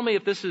 And you tell me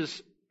if this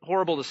is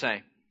horrible to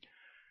say.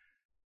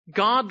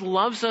 God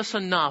loves us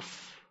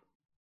enough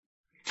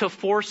to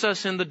force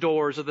us in the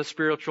doors of the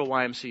spiritual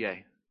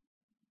YMCA.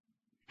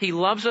 He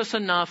loves us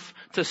enough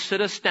to sit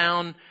us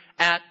down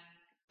at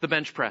the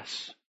bench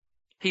press.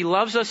 He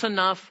loves us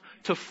enough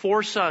to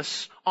force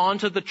us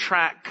onto the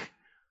track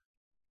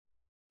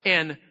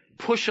and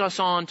push us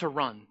on to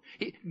run.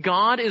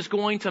 God is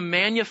going to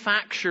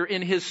manufacture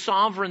in His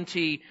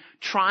sovereignty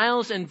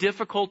trials and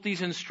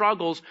difficulties and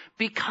struggles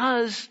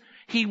because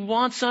He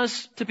wants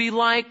us to be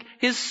like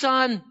His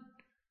Son,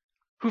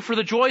 who for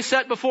the joy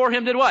set before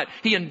Him did what?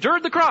 He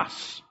endured the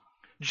cross.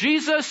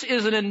 Jesus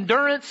is an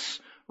endurance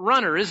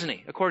runner, isn't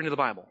He, according to the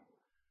Bible?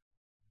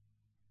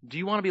 Do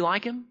you want to be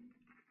like Him?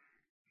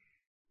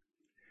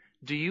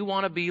 Do you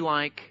want to be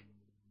like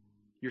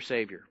your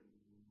Savior?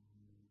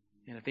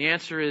 And if the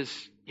answer is,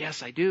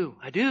 yes, I do,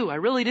 I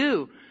really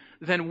do,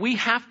 then we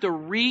have to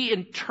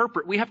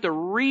reinterpret, we have to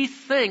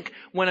rethink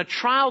when a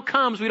trial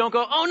comes. We don't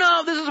go, oh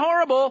no, this is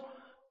horrible.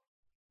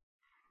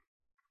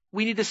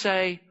 We need to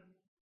say,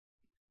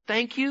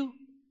 thank you,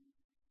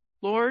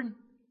 Lord,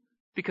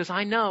 because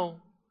I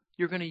know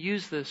You're going to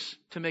use this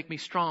to make me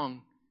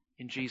strong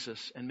in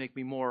Jesus and make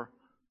me more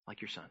like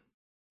Your Son.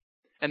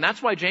 And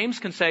that's why James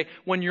can say,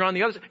 when you're on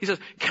the other side, he says,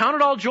 count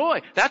it all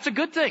joy. That's a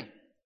good thing.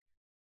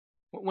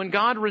 When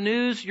God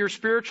renews your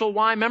spiritual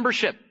Y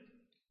membership,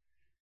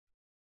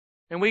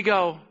 and we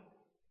go,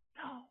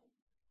 no,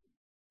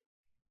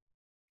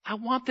 I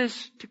want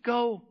this to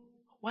go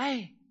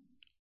away.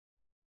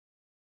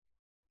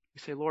 You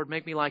say, Lord,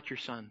 make me like Your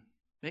Son.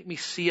 Make me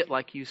see it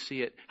like You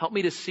see it. Help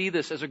me to see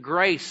this as a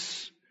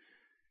grace,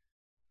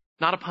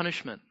 not a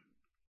punishment.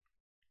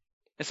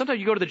 And sometimes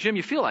you go to the gym,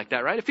 you feel like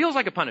that, right? It feels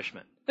like a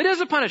punishment. It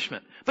is a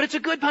punishment, but it's a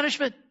good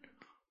punishment.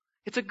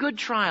 It's a good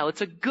trial.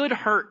 It's a good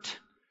hurt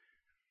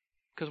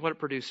because of what it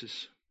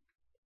produces.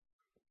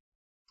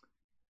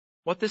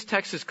 What this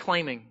text is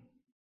claiming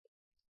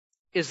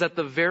is that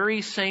the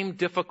very same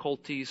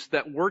difficulties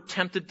that we're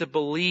tempted to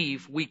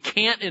believe we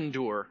can't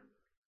endure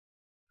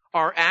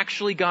are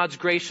actually God's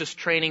gracious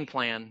training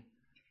plan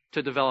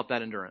to develop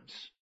that endurance.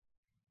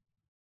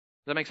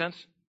 Does that make sense?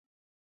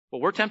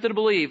 What we're tempted to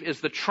believe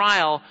is the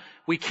trial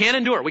we can't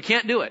endure. We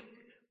can't do it.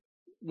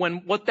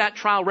 When what that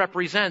trial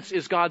represents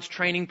is God's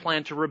training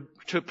plan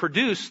to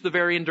produce the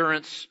very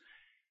endurance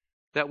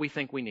that we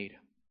think we need.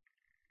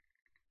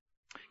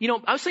 You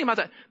know, I was thinking about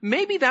that.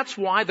 Maybe that's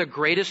why the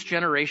greatest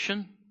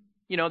generation,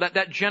 you know,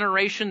 that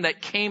generation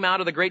that came out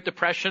of the Great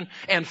Depression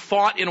and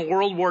fought in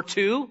World War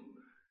II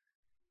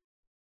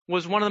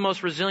was one of the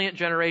most resilient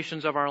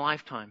generations of our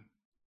lifetime.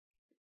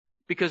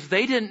 Because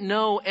they didn't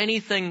know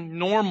anything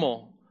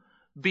normal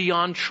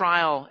beyond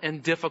trial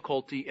and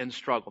difficulty and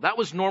struggle. That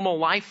was normal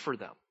life for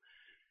them.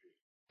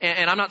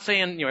 And I'm not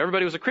saying, you know,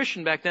 everybody was a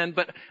Christian back then,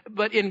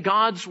 but in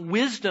God's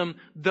wisdom,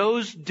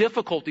 those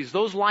difficulties,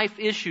 those life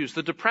issues,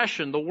 the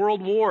depression, the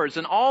world wars,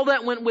 and all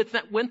that went with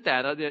that,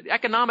 the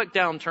economic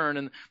downturn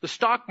and the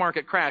stock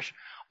market crash,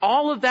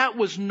 all of that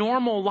was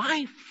normal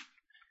life.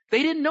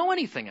 They didn't know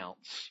anything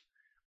else.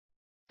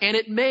 And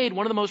it made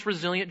one of the most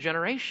resilient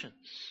generations.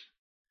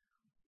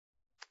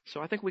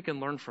 So I think we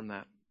can learn from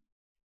that.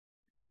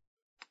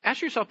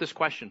 Ask yourself this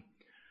question.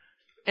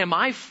 Am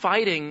I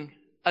fighting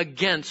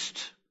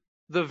against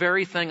the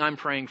very thing I'm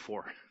praying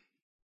for?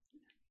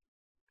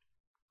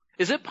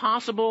 Is it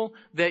possible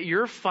that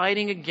you're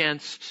fighting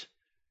against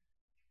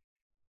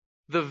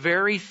the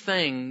very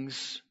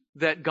things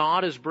that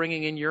God is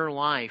bringing in your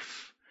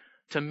life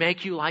to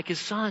make you like His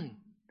Son?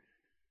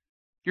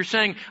 You're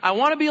saying, I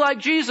want to be like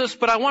Jesus,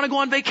 but I want to go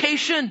on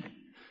vacation.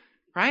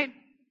 Right?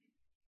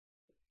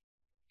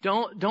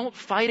 Don't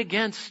fight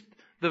against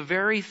the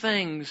very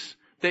things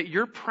that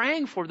you're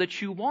praying for,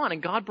 that you want.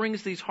 And God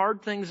brings these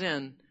hard things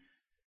in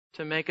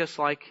to make us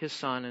like His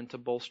Son and to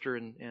bolster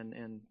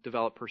and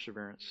develop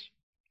perseverance.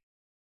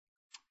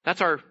 That's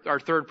our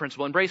third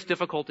principle. Embrace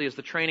difficulty as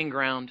the training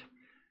ground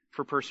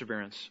for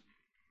perseverance.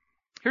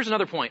 Here's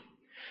another point.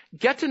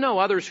 Get to know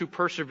others who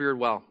persevered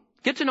well.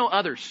 Get to know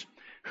others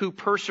who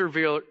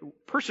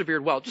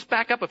persevered well. Just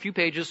back up a few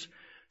pages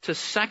to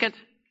 2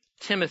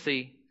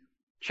 Timothy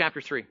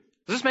chapter 3.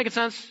 Does this make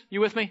sense?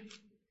 You with me?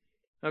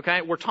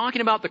 Okay, we're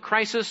talking about the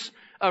crisis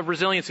of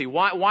resiliency.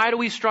 Why do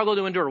we struggle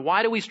to endure?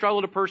 Why do we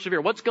struggle to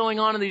persevere? What's going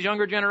on in these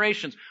younger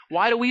generations?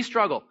 Why do we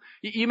struggle?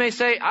 You may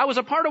say, I was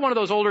a part of one of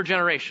those older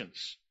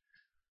generations.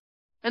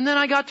 And then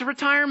I got to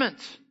retirement.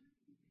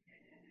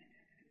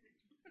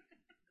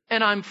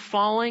 And I'm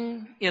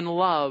falling in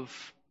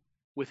love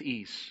with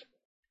ease.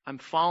 I'm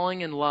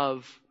falling in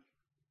love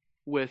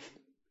with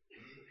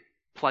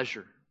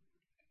pleasure.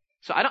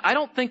 So I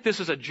don't think this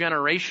is a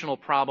generational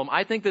problem.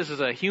 I think this is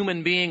a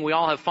human being, we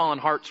all have fallen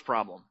hearts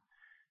problem.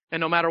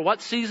 And no matter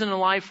what season of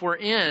life we're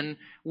in,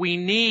 we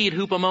need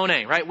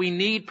hupomone, right? We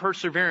need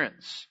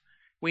perseverance.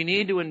 We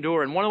need to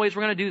endure. And one of the ways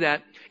we're going to do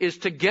that is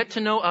to get to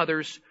know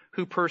others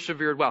who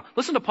persevered well.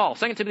 Listen to Paul,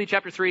 2 Timothy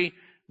chapter 3,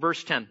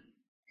 verse 10.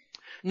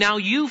 Now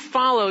you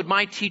followed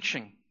my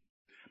teaching,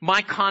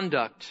 my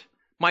conduct,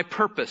 my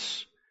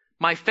purpose,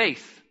 my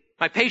faith,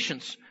 my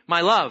patience,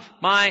 my love,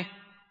 my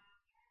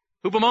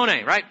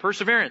hupomone, right?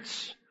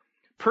 Perseverance,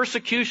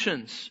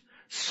 persecutions,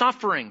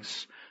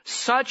 sufferings,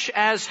 such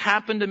as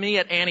happened to me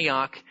at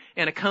Antioch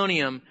and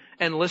Iconium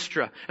and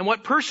Lystra. And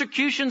what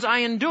persecutions I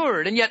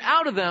endured, and yet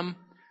out of them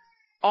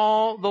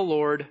all the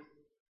Lord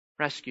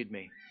rescued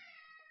me.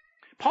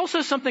 Paul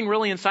says something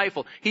really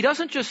insightful. He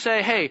doesn't just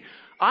say, hey,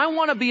 I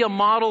want to be a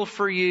model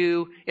for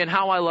you in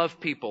how I love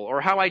people or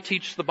how I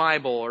teach the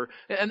Bible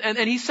and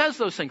he says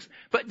those things.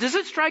 But does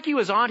it strike you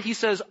as odd? He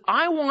says,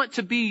 I want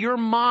to be your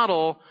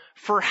model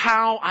for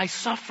how I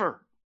suffer.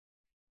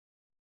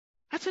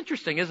 That's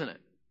interesting, isn't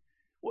it?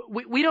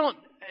 We don't,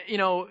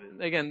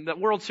 again, the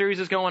World Series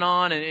is going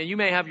on and you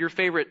may have your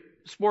favorite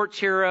sports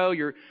hero,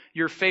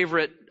 your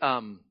favorite,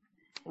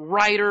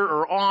 writer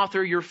or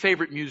author, your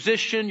favorite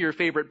musician, your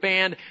favorite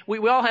band.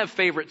 We all have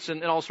favorites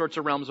in all sorts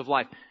of realms of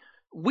life.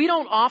 We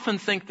don't often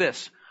think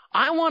this.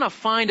 I want to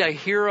find a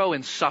hero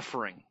in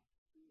suffering.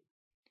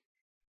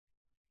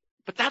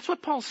 But that's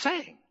what Paul's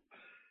saying.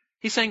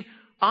 He's saying,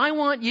 I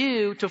want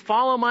you to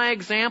follow my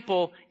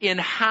example in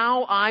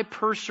how I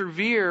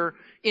persevere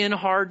in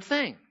hard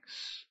things.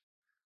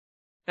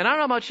 And I don't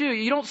know about you,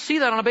 you don't see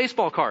that on a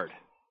baseball card.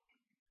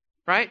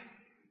 Right?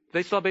 Do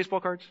they still have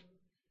baseball cards?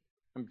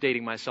 I'm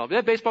dating myself. Do they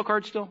have baseball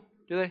cards still?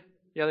 Do they?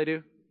 Yeah, they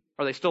do.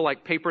 Are they still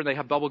like paper and they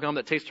have bubble gum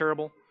that tastes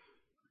terrible?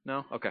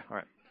 No? Okay, all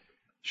right.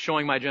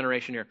 Showing my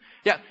generation here.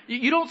 Yeah,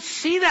 you don't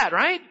see that,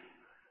 right?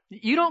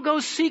 You don't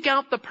go seek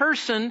out the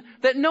person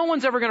that no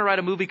one's ever going to write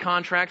a movie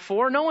contract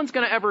for. No one's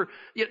going to ever...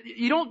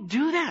 You don't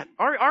do that.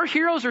 Our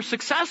heroes are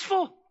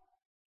successful.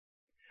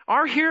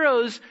 Our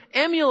heroes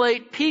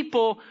emulate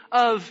people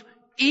of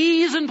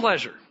ease and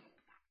pleasure,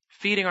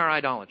 feeding our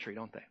idolatry,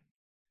 don't they?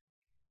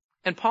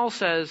 And Paul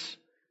says,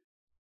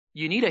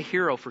 you need a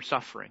hero for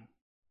suffering.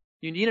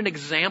 You need an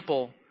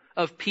example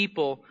of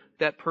people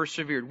that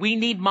persevered. We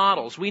need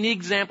models. We need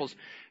examples.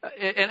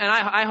 And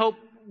I hope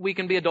we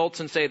can be adults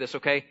and say this,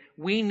 okay?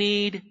 We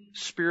need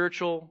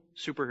spiritual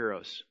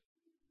superheroes.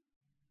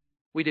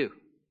 We do.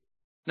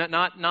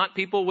 Not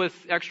people with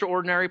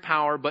extraordinary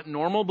power, but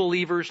normal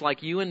believers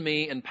like you and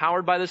me,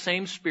 empowered by the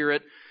same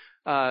Spirit,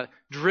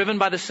 driven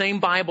by the same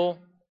Bible,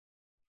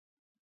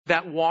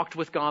 that walked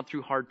with God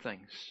through hard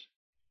things.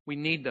 We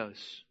need those.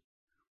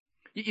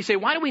 You say,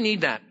 why do we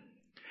need that?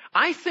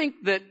 I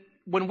think that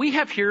when we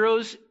have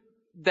heroes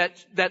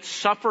that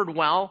suffered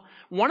well,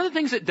 one of the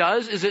things it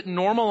does is it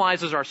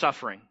normalizes our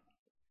suffering.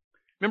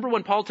 Remember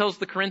when Paul tells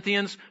the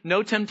Corinthians,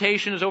 no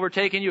temptation has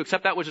overtaken you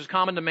except that which is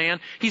common to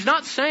man? He's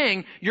not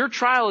saying your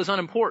trial is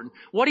unimportant.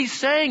 What he's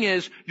saying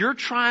is your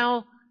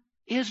trial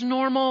is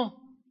normal.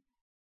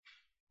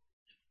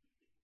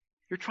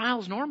 Your trial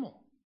is normal.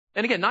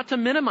 And again, not to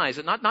minimize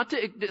it, not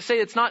to say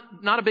it's not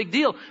a big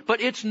deal,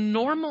 but it's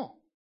normal.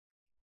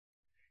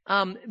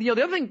 The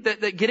other thing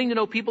that getting to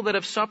know people that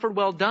have suffered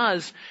well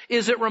does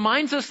is it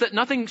reminds us that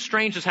nothing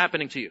strange is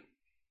happening to you.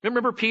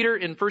 Remember Peter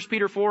in 1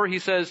 Peter 4, he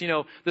says,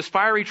 this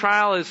fiery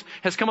trial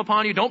has come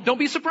upon you. Don't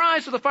be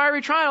surprised at the fiery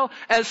trial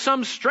as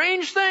some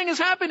strange thing is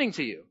happening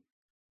to you.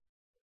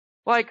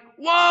 Like,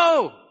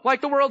 whoa,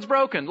 like the world's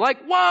broken.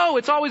 Like, whoa,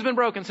 it's always been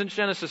broken since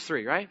Genesis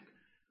 3, right?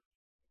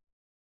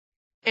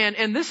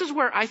 And this is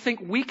where I think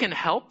we can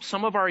help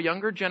some of our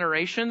younger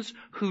generations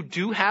who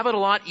do have it a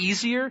lot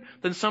easier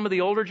than some of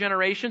the older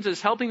generations, is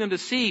helping them to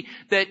see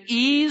that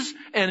ease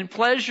and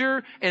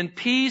pleasure and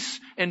peace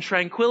and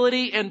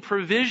tranquility and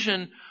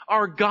provision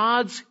are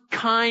God's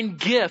kind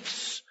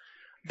gifts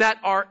that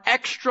are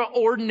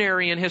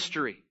extraordinary in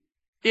history.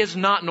 Is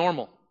not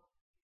normal.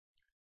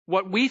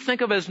 What we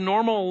think of as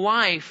normal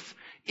life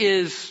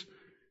is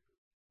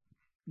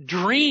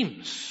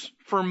dreams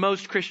for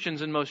most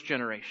Christians in most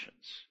generations.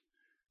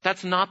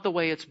 That's not the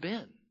way it's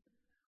been.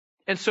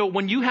 And so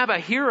when you have a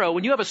hero,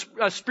 when you have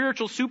a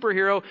spiritual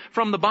superhero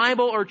from the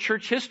Bible or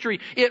church history,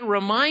 it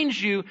reminds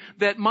you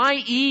that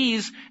my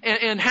ease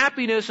and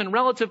happiness and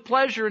relative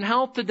pleasure and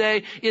health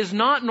today is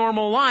not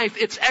normal life.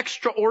 It's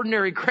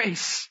extraordinary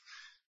grace.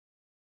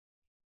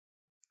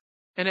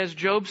 And as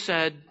Job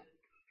said,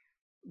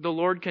 the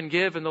Lord can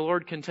give and the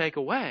Lord can take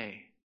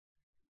away,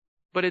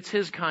 but it's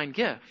His kind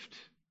gift.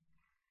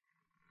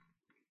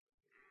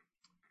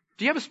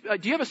 Do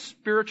you have a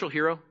spiritual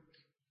hero?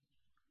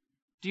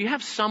 Do you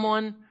have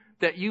someone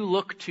that you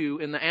look to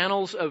in the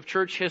annals of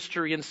church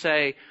history and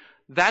say,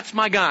 that's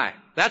my guy,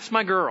 that's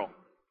my girl,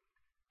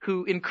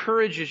 who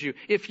encourages you?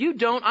 If you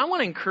don't, I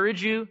want to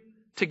encourage you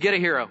to get a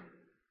hero.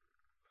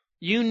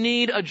 You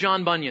need a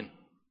John Bunyan.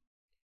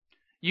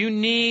 You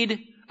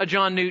need a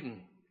John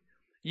Newton.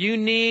 You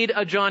need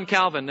a John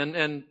Calvin,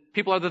 and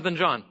people other than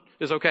John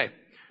is okay.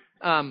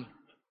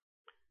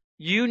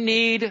 You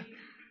need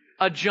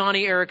a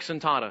Johnny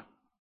Erickson Tata.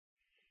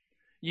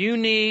 You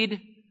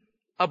need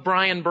a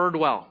Brian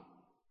Birdwell,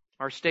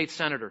 our state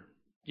senator.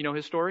 You know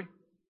his story?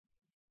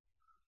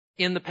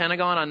 In the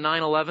Pentagon on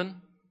 9/11,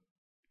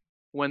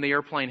 when the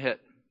airplane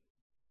hit.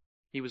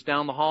 He was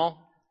down the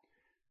hall,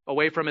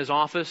 away from his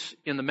office,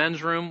 in the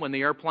men's room when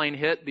the airplane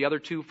hit. The other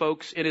two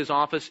folks in his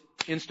office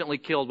instantly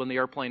killed when the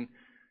airplane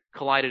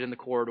collided in the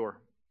corridor.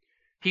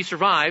 He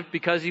survived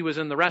because he was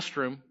in the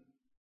restroom,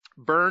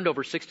 burned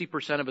over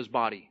 60% of his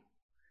body.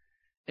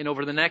 And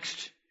over the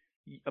next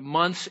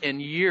months and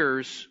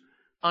years,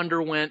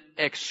 underwent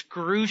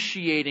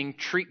excruciating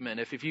treatment.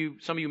 If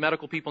some of you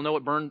medical people know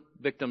what burn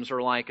victims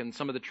are like and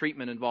some of the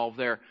treatment involved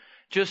there,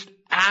 just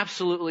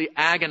absolutely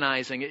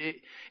agonizing.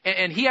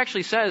 And he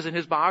actually says in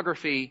his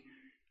biography,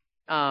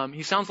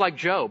 He sounds like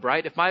Job,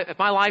 right? If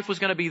my life was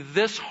going to be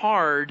this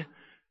hard,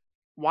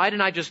 why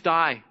didn't I just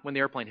die when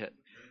the airplane hit?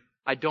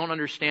 I don't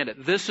understand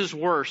it. This is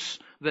worse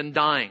than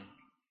dying.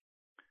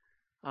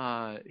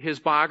 His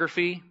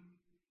biography,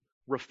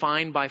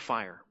 Refined by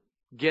Fire.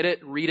 Get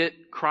it, read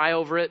it, cry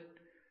over it,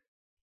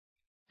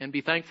 and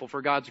be thankful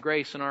for God's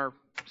grace in our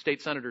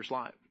state senator's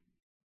life.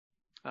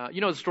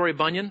 You know the story of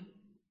Bunyan?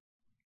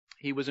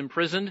 He was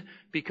imprisoned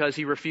because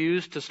he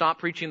refused to stop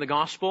preaching the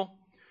gospel.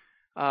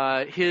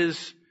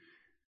 His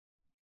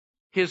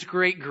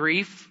great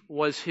grief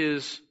was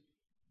his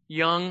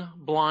young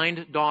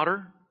blind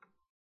daughter,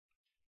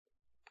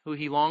 who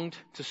he longed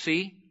to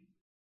see.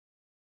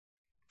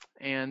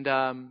 And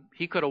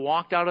he could have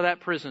walked out of that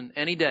prison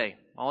any day.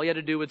 All he had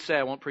to do would say,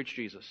 I won't preach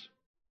Jesus.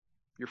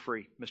 You're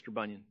free, Mr.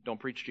 Bunyan. Don't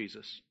preach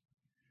Jesus.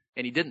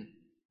 And he didn't.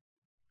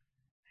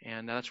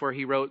 And that's where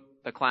he wrote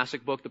the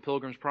classic book, The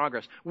Pilgrim's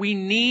Progress. We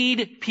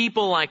need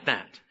people like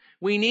that.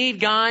 We need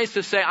guys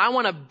to say, I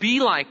want to be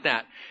like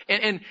that.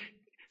 And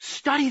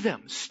study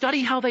them.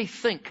 Study how they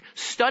think.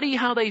 Study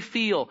how they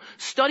feel.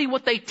 Study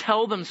what they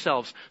tell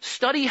themselves.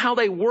 Study how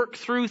they work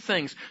through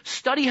things.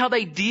 Study how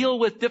they deal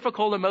with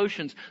difficult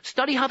emotions.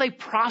 Study how they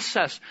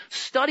process.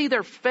 Study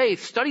their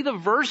faith. Study the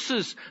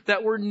verses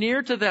that were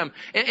near to them.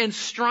 And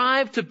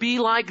strive to be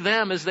like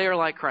them as they are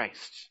like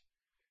Christ.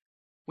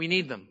 We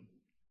need them.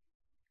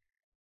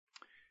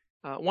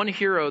 One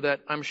hero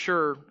that I'm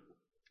sure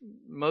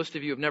most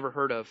of you have never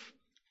heard of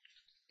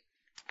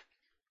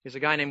is a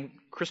guy named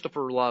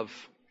Christopher Love.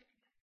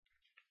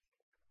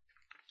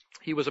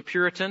 He was a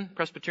Puritan,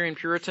 Presbyterian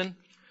Puritan,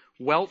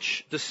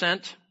 Welsh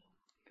descent,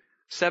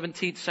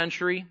 17th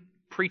century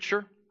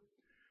preacher.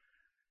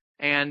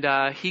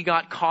 And he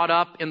got caught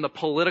up in the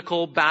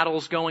political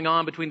battles going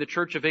on between the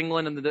Church of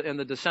England and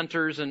the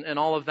dissenters and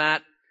all of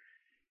that.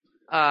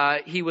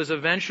 He was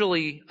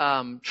eventually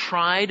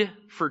tried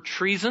for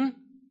treason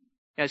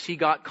as he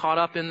got caught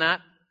up in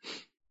that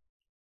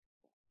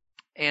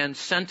and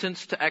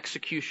sentenced to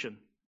execution.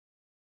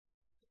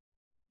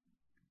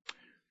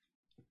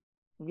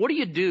 What do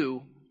you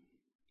do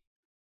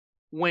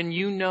when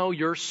you know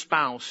your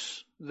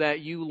spouse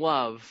that you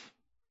love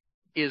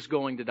is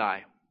going to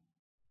die?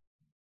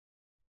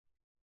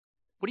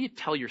 What do you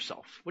tell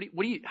yourself?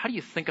 How do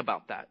you think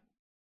about that?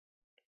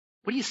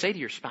 What do you say to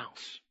your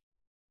spouse?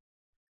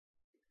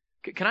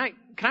 Can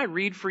I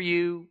read for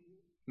you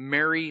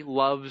Mary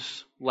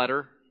Love's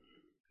letter?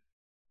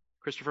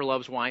 Christopher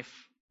Love's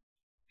wife.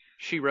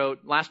 She wrote,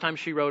 last time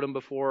she wrote him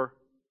before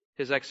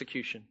his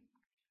execution.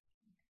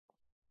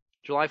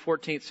 July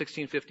 14th,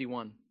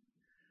 1651.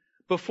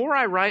 Before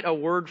I write a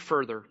word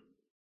further,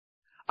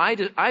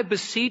 I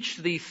beseech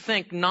thee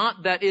think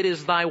not that it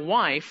is thy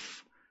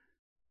wife,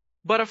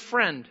 but a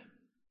friend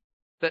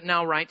that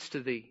now writes to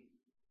thee.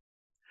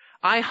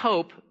 I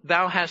hope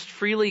thou hast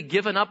freely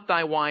given up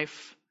thy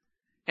wife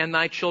and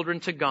thy children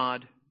to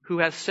God, who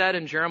hath said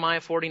in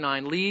Jeremiah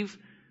 49, leave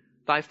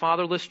thy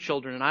fatherless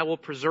children, and I will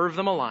preserve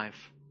them alive,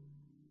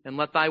 and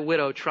let thy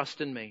widow trust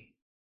in me.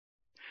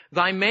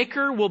 Thy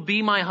Maker will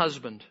be my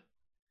husband,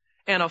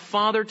 and a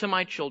father to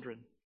my children.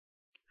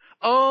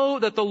 Oh,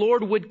 that the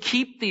Lord would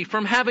keep thee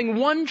from having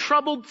one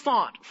troubled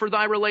thought for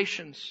thy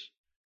relations.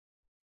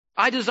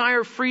 I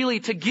desire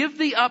freely to give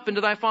thee up into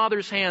thy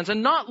father's hands,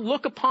 and not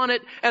look upon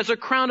it as a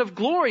crown of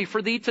glory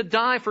for thee to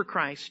die for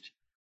Christ,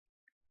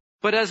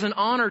 but as an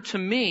honor to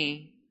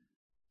me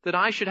that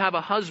I should have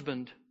a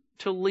husband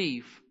to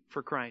leave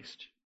for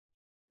Christ.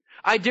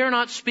 I dare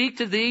not speak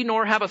to thee,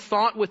 nor have a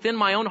thought within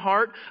my own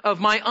heart of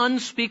my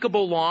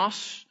unspeakable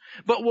loss,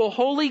 but will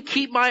wholly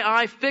keep my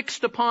eye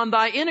fixed upon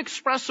thy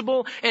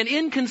inexpressible and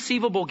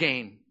inconceivable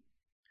gain.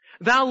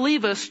 Thou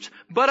leavest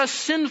but a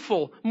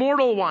sinful,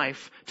 mortal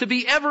wife to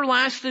be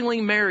everlastingly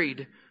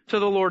married to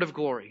the Lord of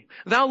glory.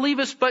 Thou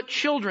leavest but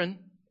children,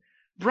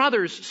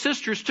 brothers,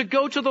 sisters, to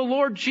go to the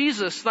Lord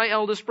Jesus, thy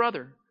eldest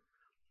brother.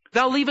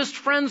 Thou leavest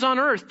friends on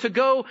earth to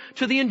go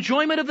to the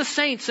enjoyment of the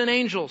saints and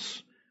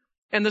angels,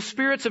 and the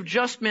spirits of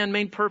just men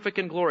made perfect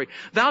in glory.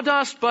 Thou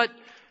dost but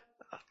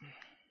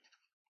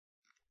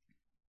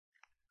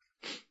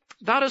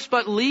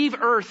leave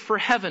earth for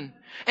heaven,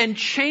 and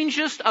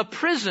changest a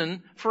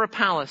prison for a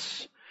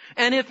palace.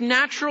 And if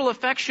natural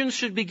affections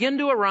should begin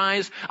to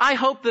arise, I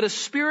hope that a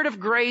spirit of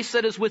grace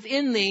that is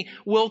within thee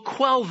will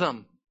quell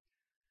them,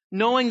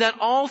 knowing that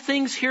all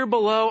things here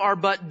below are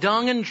but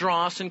dung and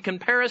dross in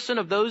comparison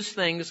of those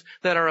things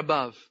that are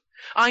above.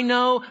 I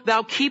know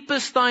thou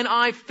keepest thine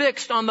eye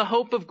fixed on the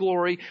hope of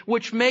glory,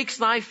 which makes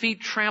thy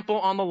feet trample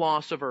on the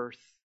loss of earth.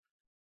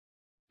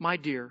 My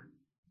dear,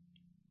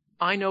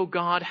 I know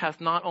God hath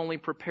not only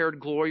prepared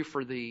glory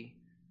for thee,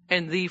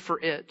 and thee for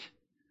it,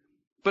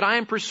 but I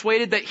am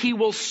persuaded that he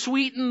will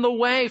sweeten the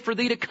way for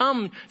thee to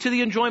come to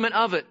the enjoyment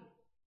of it,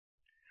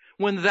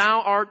 when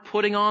thou art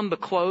putting on the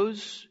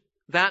clothes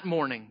that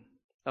morning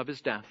of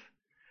his death.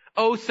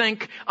 Oh,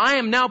 think, I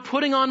am now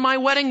putting on my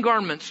wedding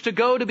garments to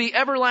go to be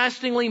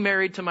everlastingly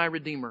married to my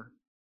Redeemer.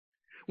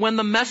 When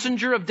the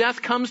messenger of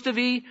death comes to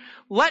thee,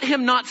 let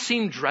him not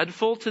seem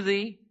dreadful to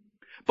thee,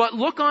 but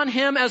look on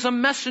him as a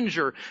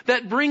messenger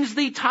that brings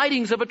thee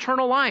tidings of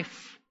eternal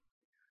life.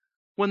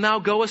 When thou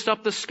goest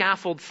up the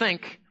scaffold,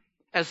 think,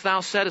 as thou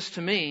saidst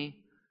to me,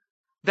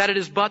 that it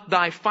is but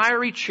thy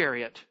fiery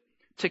chariot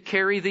to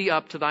carry thee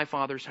up to thy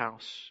father's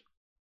house.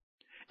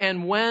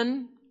 And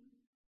when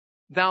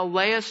thou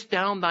layest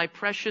down thy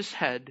precious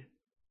head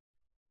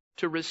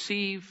to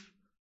receive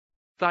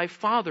thy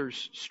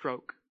father's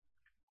stroke,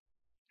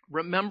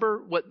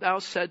 remember what thou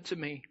said to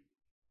me.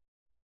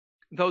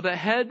 Though the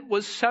head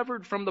was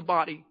severed from the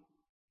body,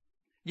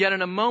 yet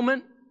in a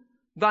moment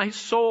thy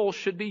soul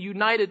should be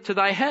united to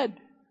thy head,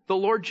 the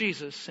Lord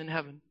Jesus, in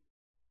heaven.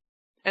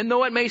 And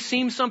though it may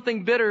seem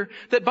something bitter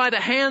that by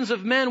the hands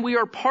of men we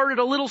are parted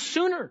a little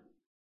sooner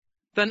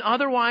than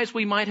otherwise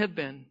we might have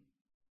been,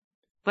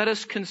 let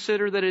us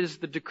consider that it is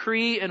the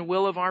decree and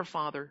will of our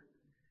Father,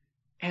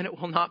 and it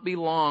will not be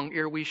long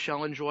ere we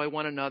shall enjoy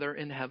one another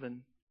in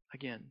heaven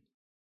again.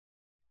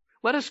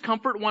 Let us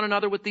comfort one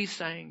another with these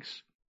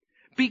sayings.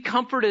 Be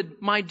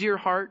comforted, my dear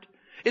heart.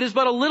 It is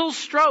but a little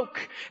stroke,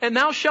 and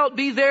thou shalt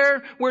be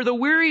there where the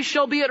weary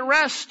shall be at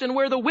rest, and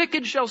where the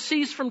wicked shall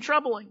cease from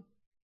troubling.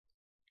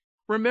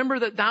 Remember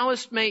that thou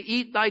may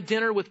eat thy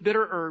dinner with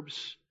bitter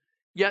herbs,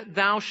 yet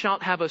thou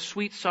shalt have a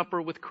sweet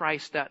supper with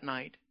Christ that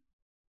night.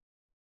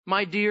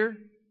 My dear,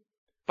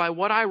 by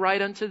what I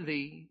write unto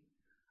thee,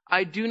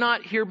 I do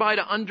not hereby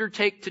to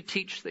undertake to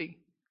teach thee.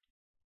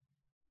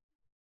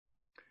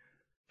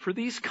 For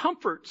these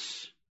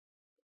comforts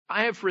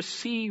I have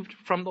received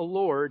from the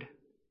Lord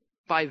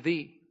by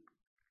thee.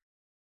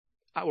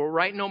 I will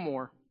write no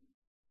more,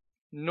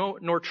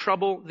 nor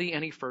trouble thee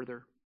any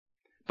further,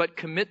 but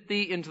commit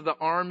thee into the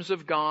arms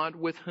of God,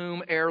 with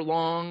whom ere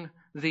long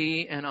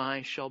thee and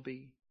I shall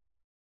be.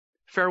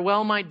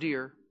 Farewell, my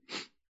dear.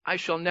 I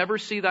shall never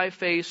see thy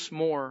face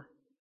more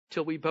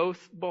till we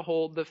both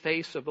behold the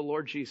face of the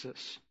Lord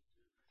Jesus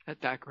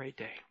at that great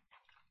day.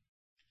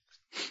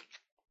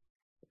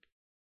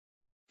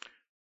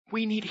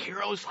 We need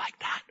heroes like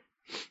that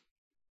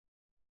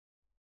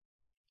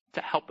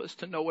to help us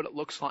to know what it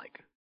looks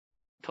like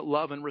to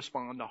love and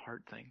respond to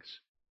hard things.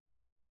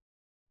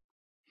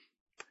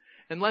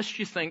 Unless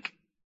you think,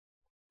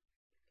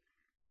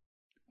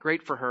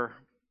 great for her,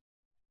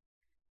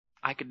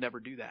 I could never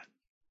do that.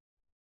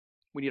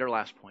 We need our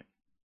last point.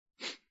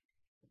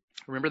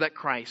 Remember that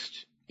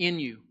Christ in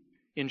you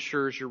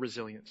ensures your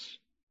resilience.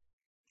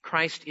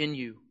 Christ in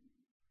you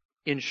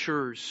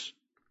ensures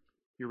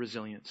your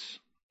resilience.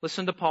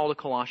 Listen to Paul to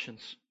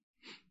Colossians.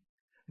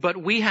 But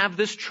we have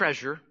this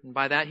treasure, and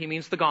by that he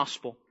means the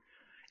gospel,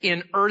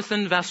 in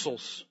earthen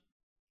vessels,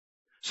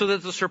 so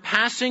that the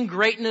surpassing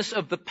greatness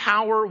of the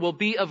power will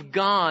be of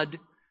God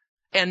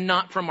and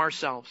not from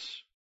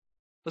ourselves.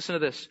 Listen to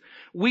this.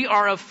 We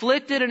are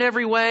afflicted in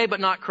every way, but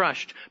not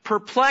crushed.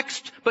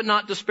 Perplexed, but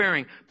not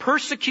despairing.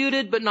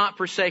 Persecuted, but not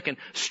forsaken.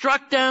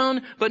 Struck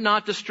down, but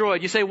not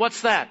destroyed. You say,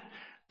 what's that?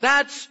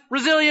 That's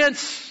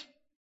resilience.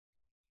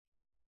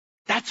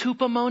 That's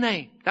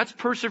hupomone. That's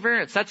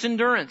perseverance. That's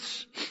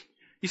endurance.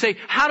 You say,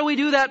 how do we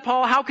do that,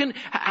 Paul? How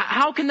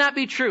can that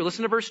be true?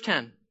 Listen to verse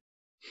 10.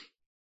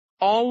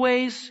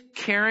 Always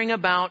carrying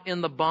about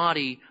in the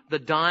body the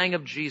dying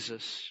of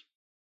Jesus,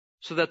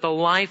 so that the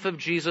life of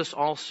Jesus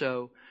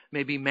also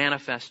may be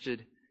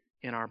manifested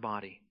in our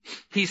body.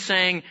 He's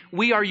saying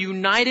we are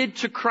united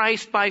to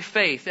Christ by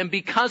faith, and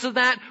because of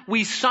that,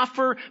 we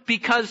suffer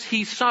because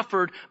He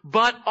suffered,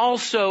 but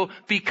also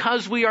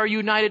because we are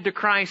united to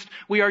Christ,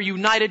 we are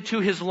united to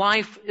His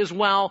life as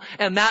well,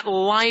 and that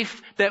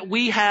life that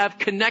we have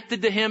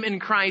connected to Him in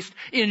Christ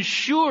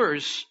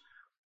ensures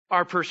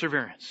our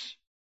perseverance.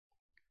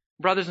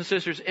 Brothers and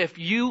sisters, if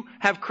you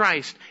have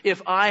Christ,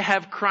 if I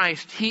have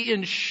Christ, He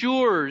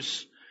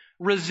ensures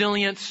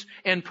resilience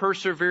and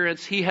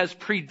perseverance. He has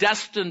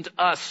predestined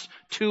us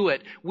to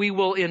it. We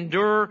will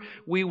endure,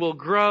 we will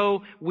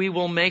grow, we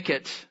will make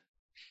it.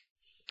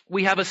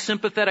 We have a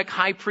sympathetic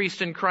high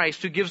priest in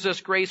Christ who gives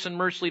us grace and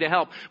mercy to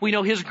help. We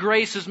know His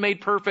grace is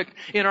made perfect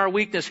in our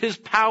weakness. His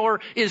power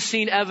is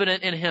seen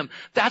evident in Him.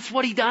 That's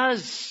what He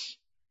does.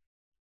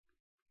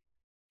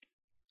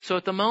 So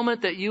at the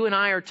moment that you and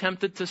I are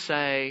tempted to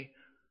say,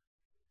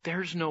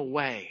 there's no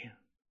way,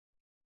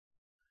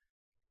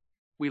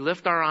 we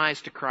lift our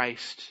eyes to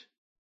Christ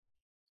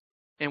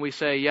and we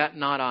say, yet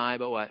not I,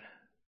 but what?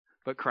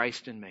 But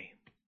Christ in me.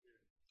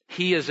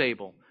 He is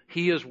able.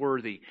 He is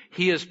worthy.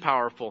 He is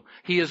powerful.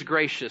 He is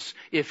gracious.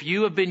 If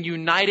you have been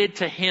united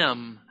to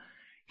Him,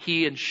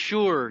 He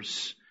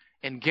ensures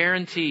and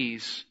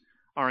guarantees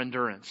our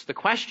endurance. The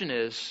question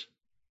is,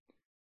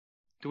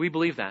 do we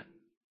believe that?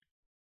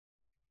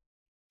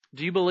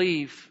 Do you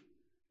believe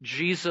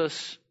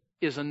Jesus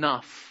is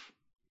enough?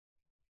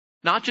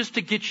 Not just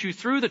to get you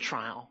through the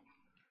trial,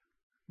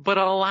 but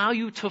allow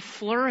you to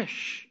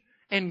flourish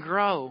and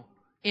grow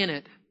in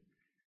it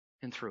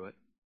and through it.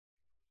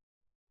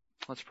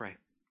 Let's pray.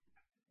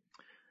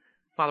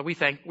 Father,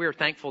 we are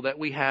thankful that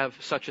we have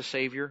such a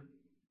Savior,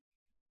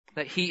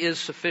 that He is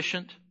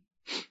sufficient,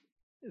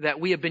 that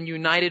we have been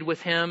united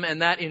with Him,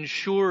 and that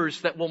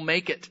ensures that we'll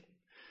make it,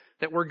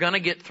 that we're going to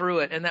get through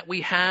it, and that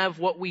we have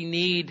what we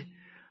need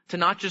to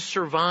not just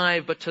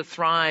survive, but to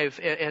thrive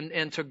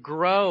and to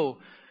grow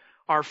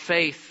our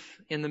faith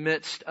in the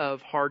midst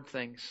of hard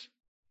things.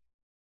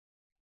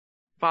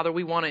 Father,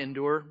 we want to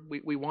endure.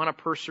 We want to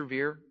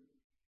persevere.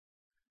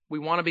 We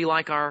want to be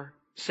like our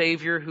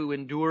Savior who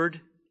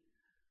endured.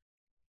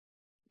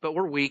 But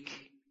we're weak.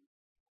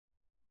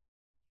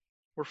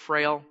 We're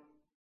frail.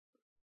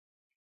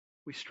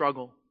 We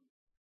struggle.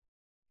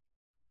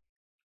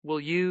 Will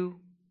you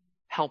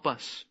help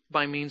us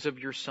by means of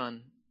your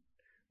Son?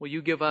 Will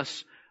you give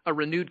us a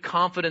renewed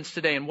confidence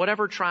today in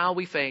whatever trial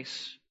we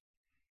face,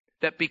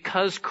 that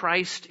because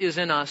Christ is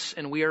in us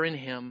and we are in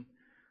Him,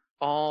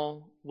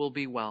 all will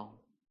be well.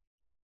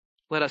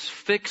 Let us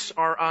fix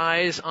our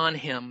eyes on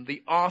Him,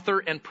 the author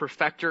and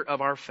perfecter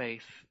of our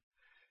faith.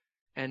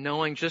 And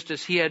knowing just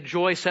as He had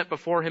joy set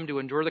before Him to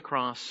endure the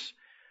cross,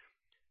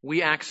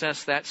 we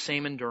access that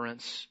same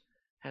endurance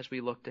as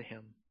we look to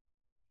Him.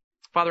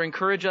 Father,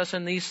 encourage us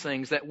in these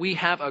things that we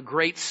have a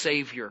great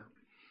Savior.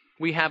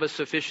 We have a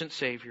sufficient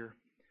Savior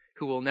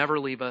who will never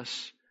leave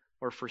us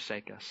or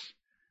forsake us.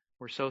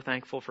 We're so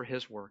thankful for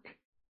His work.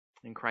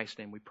 In Christ's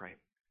name we pray.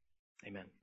 Amen.